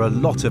paying her a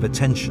lot of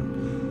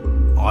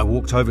attention. I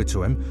walked over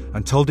to him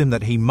and told him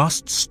that he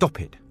must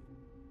stop it.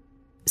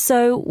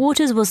 So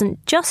Waters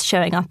wasn't just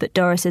showing up at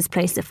Doris's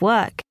place of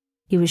work.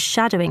 He was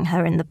shadowing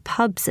her in the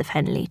pubs of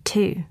Henley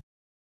too.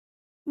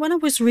 When I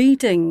was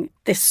reading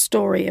this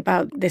story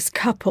about this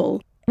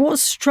couple, what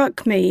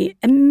struck me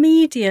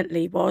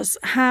immediately was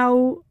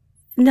how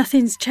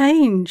nothing's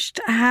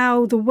changed,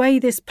 how the way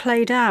this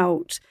played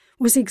out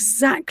was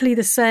exactly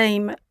the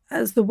same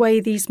as the way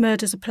these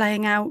murders are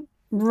playing out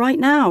right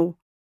now.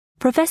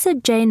 Professor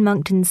Jane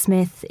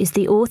Monckton-Smith is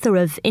the author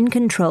of In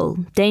Control,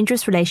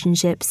 Dangerous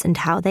Relationships and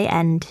How They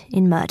End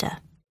in Murder.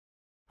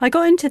 I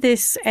got into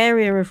this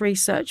area of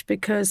research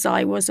because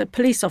I was a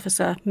police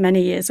officer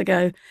many years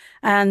ago,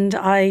 and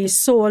I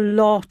saw a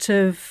lot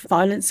of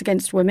violence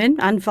against women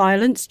and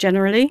violence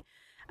generally.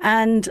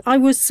 And I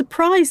was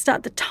surprised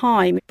at the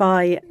time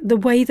by the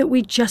way that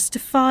we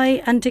justify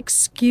and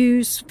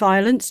excuse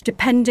violence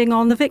depending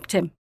on the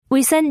victim.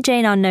 We sent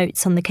Jane our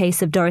notes on the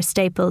case of Doris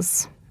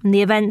Staples, and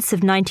the events of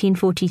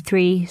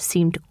 1943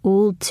 seemed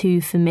all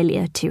too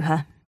familiar to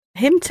her.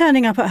 Him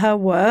turning up at her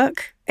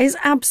work is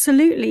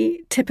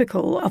absolutely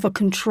typical of a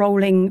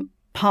controlling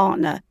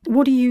partner.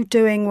 What are you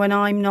doing when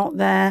I'm not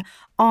there?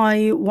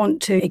 I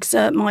want to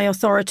exert my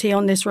authority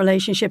on this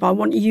relationship. I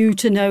want you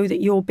to know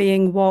that you're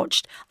being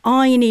watched.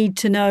 I need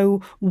to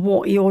know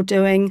what you're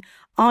doing.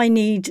 I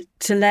need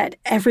to let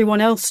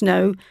everyone else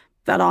know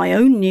that I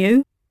own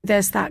you.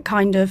 There's that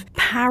kind of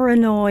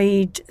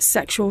paranoid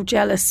sexual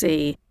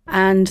jealousy.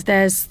 And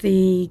there's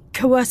the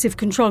coercive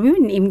control. We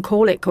wouldn't even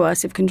call it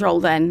coercive control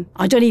then.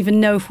 I don't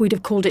even know if we'd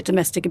have called it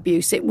domestic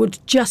abuse. It would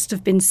just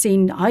have been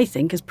seen, I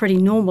think, as pretty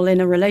normal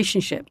in a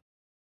relationship.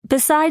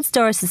 Besides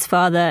Doris's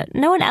father,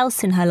 no one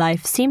else in her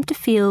life seemed to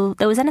feel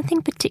there was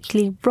anything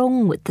particularly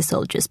wrong with the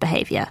soldier's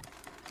behaviour.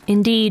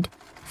 Indeed,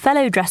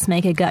 fellow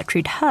dressmaker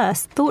Gertrude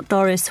Hurst thought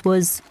Doris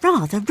was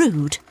rather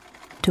rude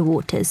to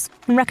Waters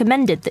and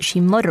recommended that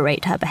she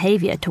moderate her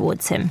behaviour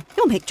towards him.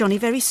 You'll make Johnny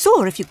very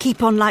sore if you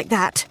keep on like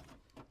that.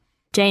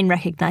 Jane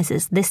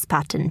recognises this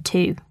pattern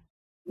too.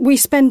 We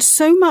spend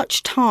so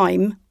much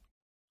time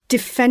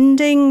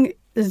defending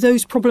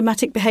those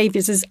problematic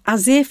behaviours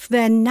as if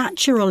they're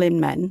natural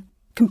in men,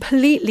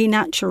 completely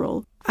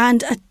natural,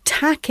 and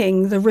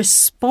attacking the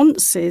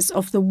responses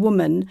of the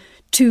woman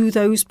to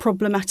those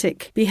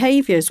problematic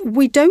behaviours.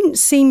 We don't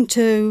seem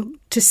to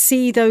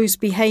see those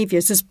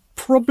behaviours as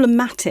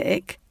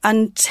problematic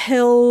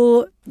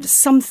until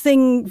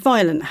something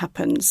violent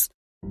happens.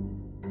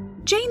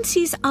 Jane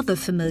sees other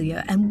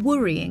familiar and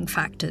worrying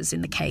factors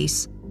in the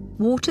case.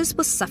 Waters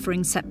was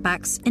suffering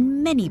setbacks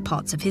in many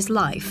parts of his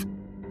life,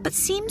 but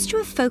seems to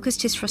have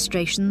focused his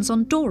frustrations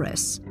on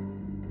Doris.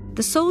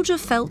 The soldier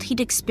felt he'd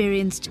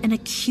experienced an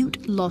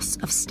acute loss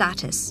of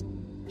status.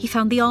 He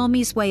found the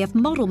army's way of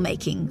model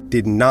making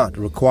did not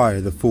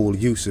require the full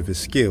use of his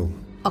skill,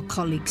 a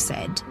colleague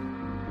said.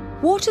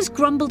 Waters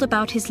grumbled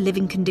about his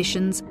living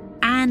conditions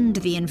and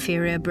the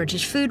inferior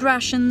British food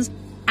rations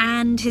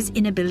and his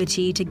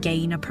inability to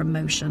gain a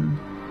promotion.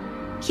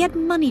 He had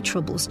money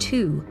troubles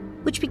too,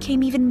 which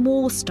became even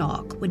more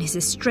stark when his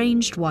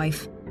estranged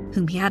wife,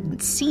 whom he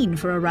hadn't seen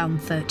for around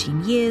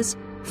 13 years,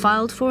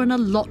 filed for an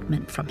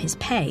allotment from his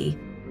pay.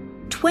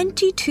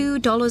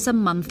 $22 a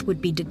month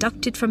would be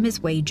deducted from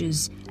his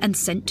wages and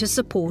sent to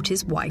support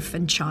his wife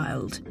and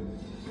child.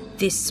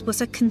 This was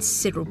a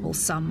considerable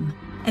sum,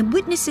 and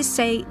witnesses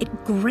say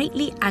it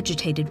greatly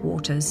agitated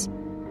Waters.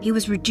 He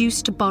was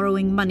reduced to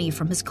borrowing money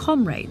from his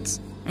comrades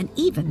and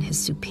even his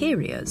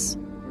superiors.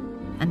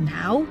 And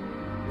now,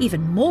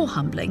 even more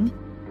humbling,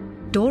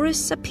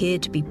 Doris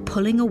appeared to be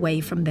pulling away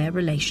from their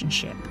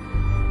relationship.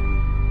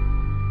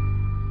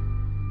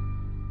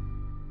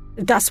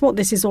 That's what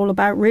this is all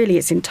about, really.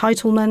 It's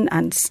entitlement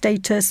and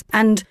status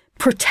and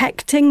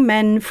protecting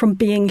men from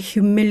being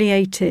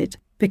humiliated,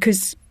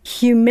 because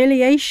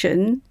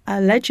humiliation,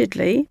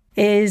 allegedly,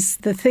 is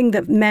the thing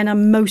that men are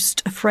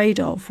most afraid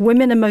of.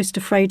 Women are most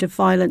afraid of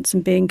violence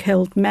and being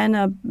killed. Men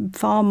are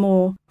far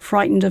more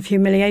frightened of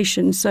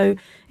humiliation. So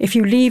if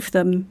you leave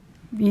them,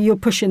 you're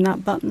pushing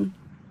that button.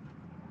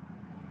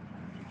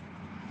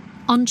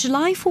 On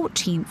July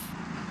 14th,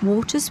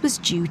 Waters was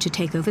due to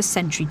take over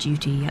sentry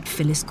duty at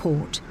Phyllis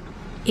Court.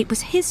 It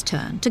was his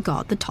turn to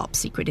guard the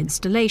top-secret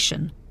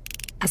installation.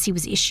 As he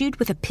was issued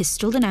with a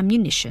pistol and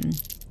ammunition,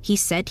 he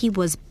said he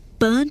was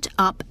burnt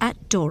up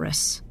at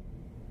Doris.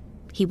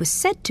 He was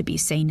said to be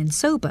sane and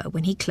sober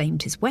when he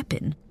claimed his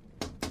weapon,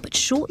 but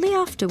shortly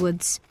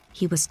afterwards,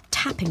 he was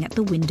tapping at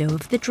the window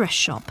of the dress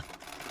shop,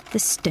 the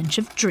stench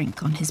of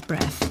drink on his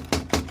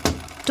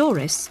breath.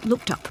 Doris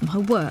looked up from her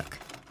work.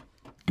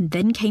 And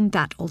then came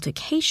that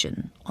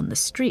altercation on the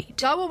street.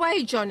 Go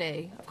away,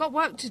 Johnny. I've got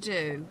work to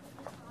do.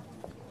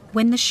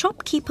 When the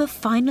shopkeeper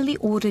finally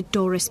ordered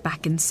Doris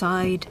back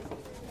inside,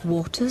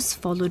 Waters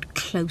followed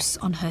close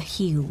on her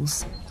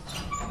heels.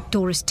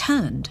 Doris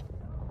turned,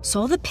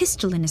 saw the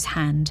pistol in his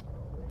hand,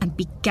 and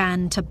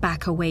began to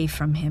back away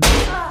from him.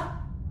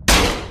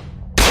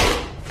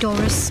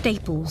 Doris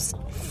Staples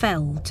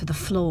fell to the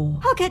floor.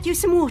 I'll get you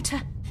some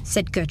water,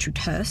 said Gertrude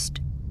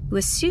Hurst, who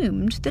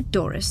assumed that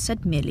Doris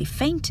had merely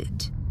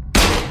fainted.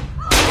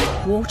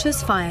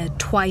 Waters fired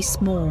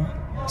twice more,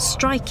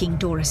 striking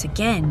Doris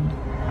again.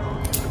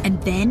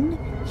 And then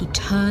he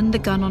turned the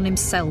gun on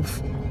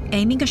himself,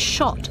 aiming a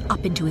shot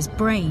up into his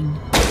brain.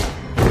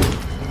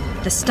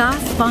 The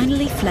staff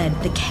finally fled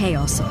the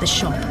chaos of the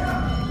shop,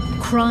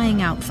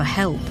 crying out for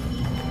help.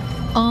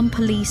 Armed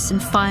police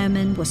and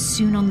firemen were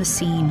soon on the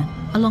scene,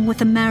 along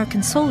with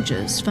American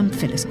soldiers from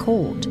Phyllis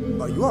Court.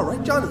 Are you all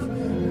right, Johnny?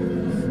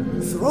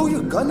 Throw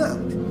your gun out.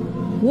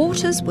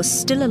 Waters was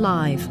still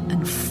alive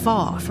and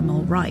far from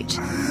all right,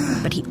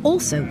 but he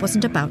also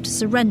wasn't about to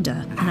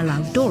surrender and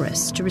allow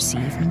Doris to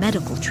receive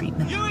medical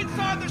treatment. You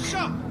inside the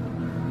shop!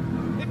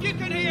 If you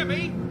can hear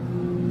me,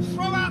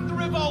 throw out the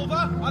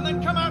revolver and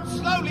then come out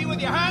slowly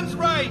with your hands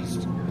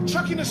raised.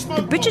 Chucking a smoke.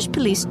 The British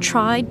police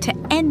tried to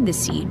end the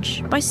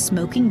siege by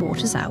smoking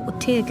Waters out with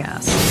tear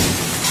gas.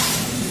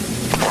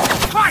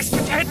 Christ,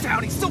 get your head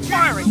down, he's still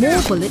firing!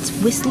 More bullets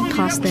whistled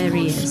past their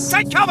ears.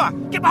 Take cover!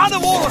 Get behind the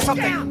wall or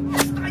something!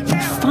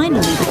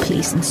 Finally, the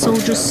police and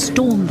soldiers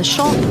stormed the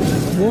shop.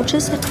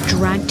 Waters had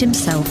dragged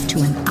himself to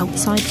an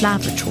outside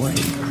laboratory.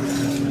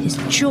 His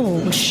jaw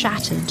was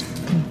shattered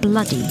and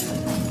bloody,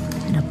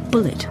 and a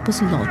bullet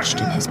was lodged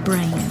in his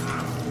brain.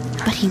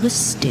 But he was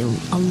still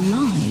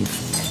alive.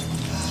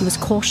 He was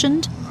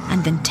cautioned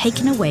and then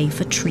taken away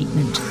for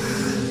treatment.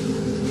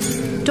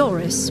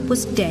 Doris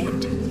was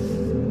dead.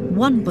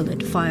 One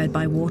bullet fired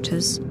by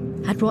Waters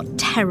had wrought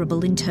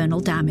terrible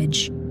internal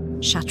damage,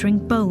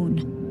 shattering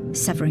bone,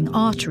 severing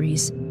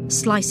arteries,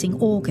 slicing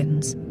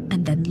organs,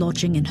 and then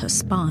lodging in her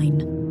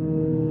spine.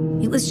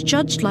 It was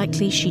judged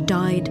likely she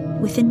died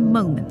within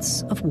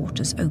moments of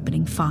Waters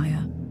opening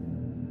fire.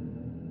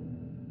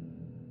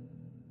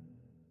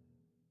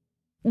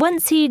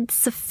 Once he'd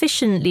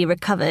sufficiently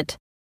recovered,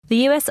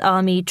 the US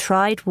Army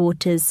tried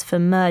Waters for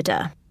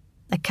murder,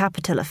 a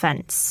capital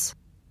offence.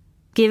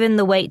 Given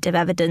the weight of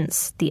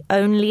evidence, the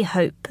only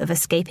hope of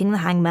escaping the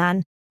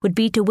hangman would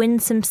be to win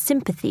some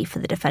sympathy for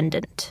the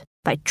defendant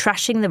by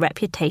trashing the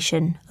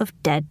reputation of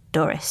dead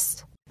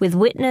Doris, with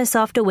witness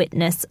after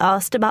witness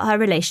asked about her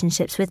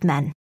relationships with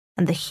men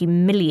and the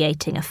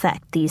humiliating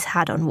effect these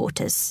had on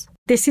Waters.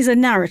 This is a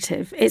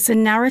narrative. It's a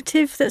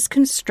narrative that's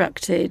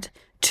constructed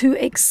to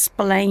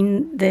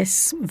explain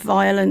this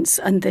violence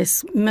and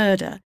this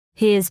murder.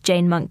 Here's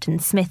Jane Monckton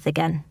Smith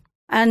again.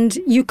 And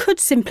you could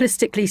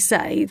simplistically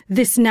say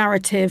this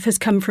narrative has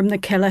come from the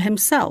killer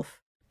himself.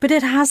 But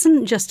it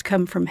hasn't just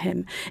come from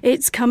him.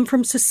 It's come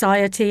from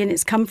society, and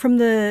it's come from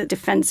the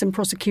defence and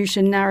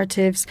prosecution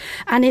narratives,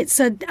 and it's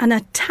an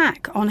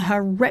attack on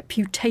her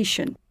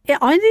reputation.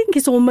 I think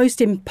it's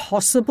almost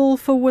impossible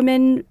for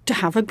women to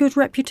have a good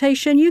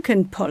reputation. You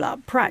can pull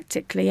up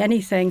practically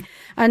anything.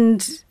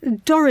 And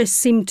Doris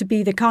seemed to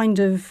be the kind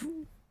of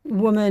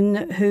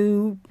woman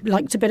who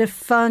liked a bit of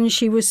fun.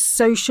 She was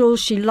social.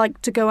 She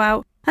liked to go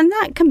out. And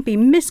that can be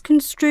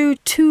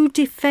misconstrued to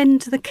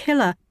defend the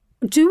killer.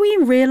 Do we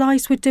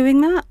realise we're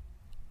doing that?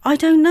 I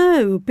don't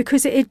know,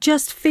 because it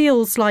just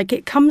feels like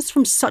it comes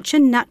from such a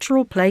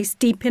natural place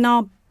deep in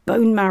our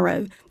bone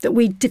marrow that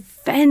we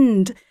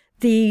defend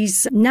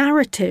these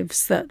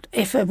narratives that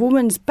if a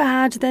woman's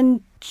bad,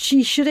 then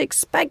she should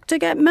expect to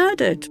get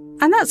murdered.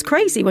 And that's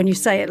crazy when you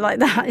say it like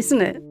that,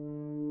 isn't it?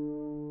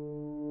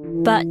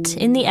 But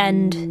in the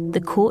end,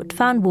 the court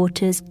found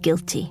Waters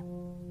guilty.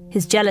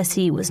 His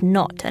jealousy was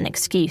not an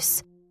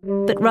excuse,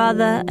 but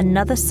rather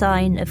another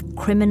sign of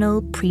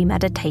criminal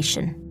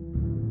premeditation.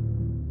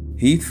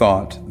 He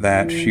thought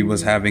that she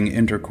was having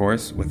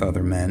intercourse with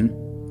other men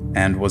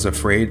and was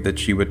afraid that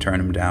she would turn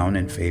him down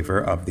in favor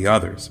of the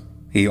others.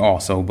 He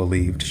also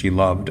believed she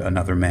loved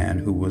another man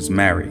who was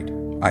married.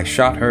 I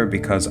shot her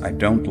because I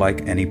don't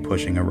like any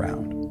pushing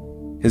around.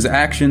 His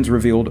actions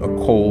revealed a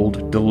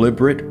cold,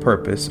 deliberate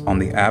purpose on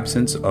the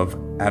absence of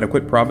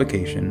adequate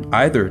provocation,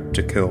 either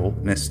to kill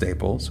Miss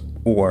Staples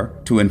or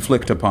to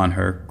inflict upon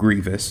her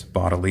grievous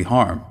bodily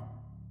harm.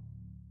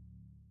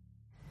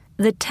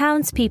 The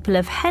townspeople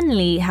of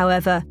Henley,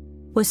 however,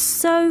 were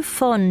so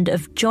fond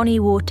of Johnny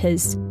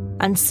Waters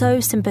and so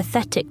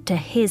sympathetic to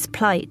his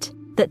plight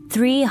that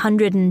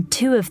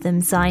 302 of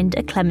them signed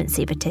a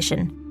clemency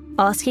petition,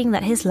 asking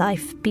that his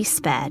life be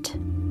spared.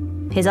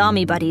 His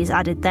army buddies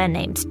added their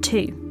names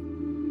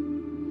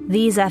too.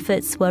 These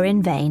efforts were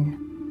in vain.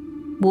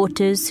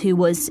 Waters, who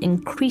was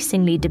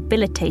increasingly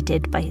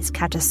debilitated by his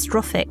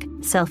catastrophic,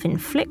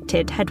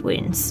 self-inflicted head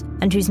wounds,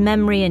 and whose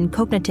memory and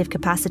cognitive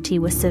capacity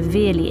were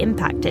severely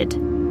impacted,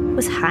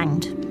 was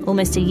hanged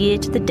almost a year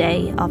to the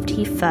day after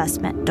he first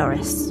met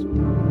Doris.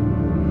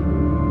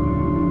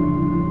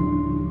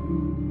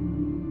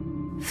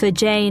 For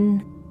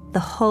Jane, the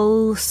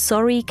whole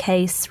sorry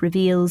case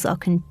reveals our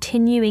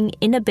continuing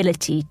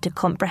inability to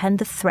comprehend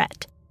the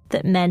threat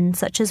that men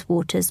such as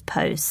Waters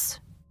pose.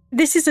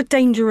 This is a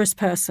dangerous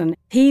person.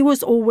 He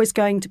was always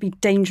going to be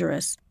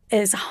dangerous.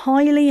 It's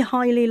highly,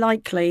 highly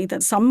likely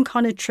that some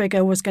kind of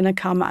trigger was going to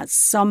come at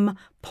some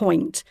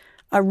point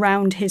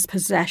around his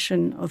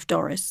possession of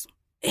Doris.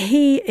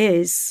 He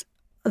is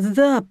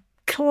the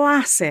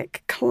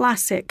classic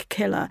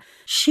killer.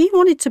 She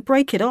wanted to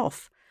break it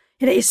off.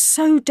 It is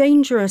so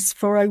dangerous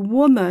for a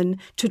woman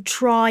to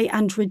try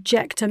and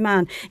reject a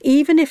man,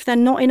 even if they're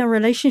not in a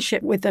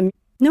relationship with them.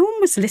 No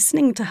one was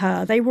listening to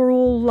her. They were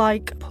all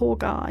like, poor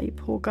guy,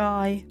 poor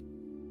guy.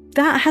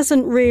 That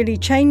hasn't really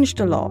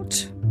changed a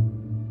lot.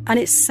 And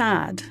it's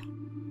sad.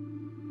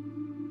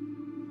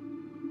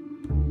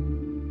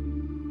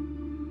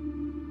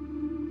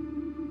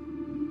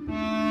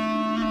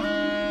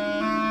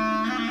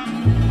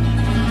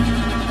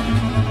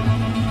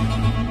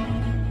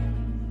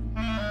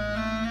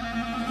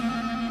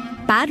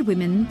 Bad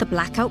Women, The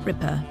Blackout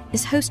Ripper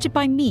is hosted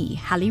by me,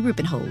 Hallie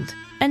Rubenhold.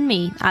 And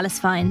me, Alice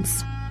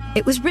Fiennes.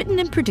 It was written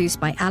and produced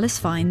by Alice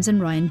Fiennes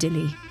and Ryan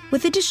Dilley,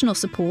 with additional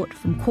support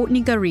from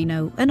Courtney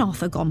Garino and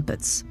Arthur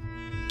Gompertz.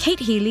 Kate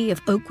Healy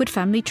of Oakwood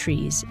Family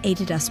Trees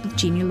aided us with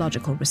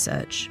genealogical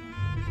research.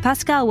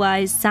 Pascal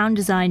Wise sound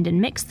designed and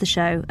mixed the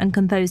show and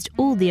composed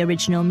all the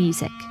original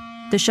music.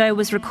 The show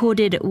was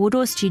recorded at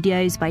Wardour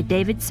Studios by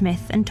David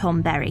Smith and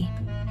Tom Berry.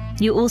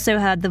 You also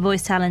heard the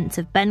voice talents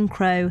of Ben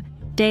Crow,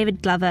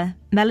 David Glover,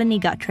 Melanie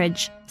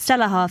Guttridge,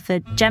 Stella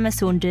Harford, Gemma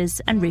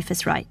Saunders and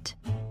Rufus Wright.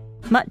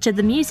 Much of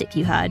the music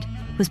you heard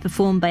was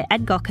performed by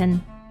Ed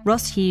Gocken,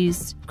 Ross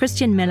Hughes,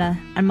 Christian Miller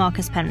and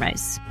Marcus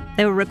Penrose.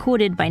 They were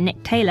recorded by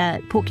Nick Taylor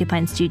at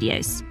Porcupine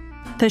Studios.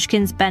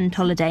 Pushkin's Ben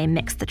Tolliday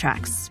mixed the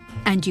tracks.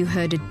 And you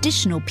heard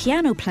additional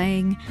piano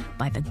playing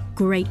by the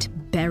great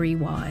Berry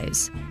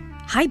Wise.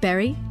 Hi,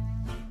 Berry.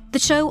 The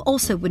show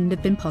also wouldn't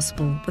have been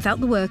possible without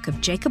the work of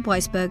Jacob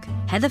Weisberg,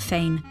 Heather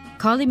Fain,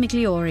 Carly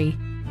Migliori,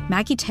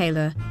 Maggie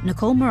Taylor,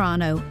 Nicole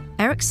Morano,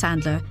 Eric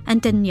Sandler,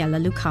 and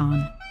Daniela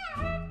Lucan.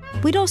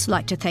 We'd also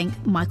like to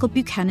thank Michael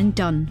Buchanan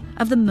Dunn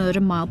of the Murder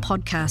Mile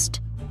podcast,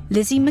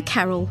 Lizzie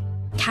McCarroll,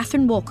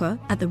 Catherine Walker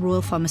at the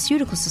Royal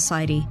Pharmaceutical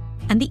Society,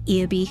 and the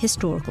Earby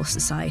Historical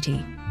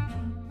Society.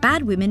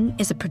 Bad Women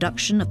is a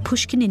production of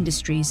Pushkin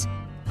Industries.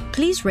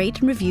 Please rate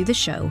and review the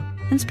show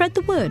and spread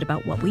the word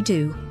about what we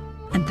do.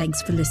 And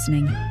thanks for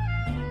listening.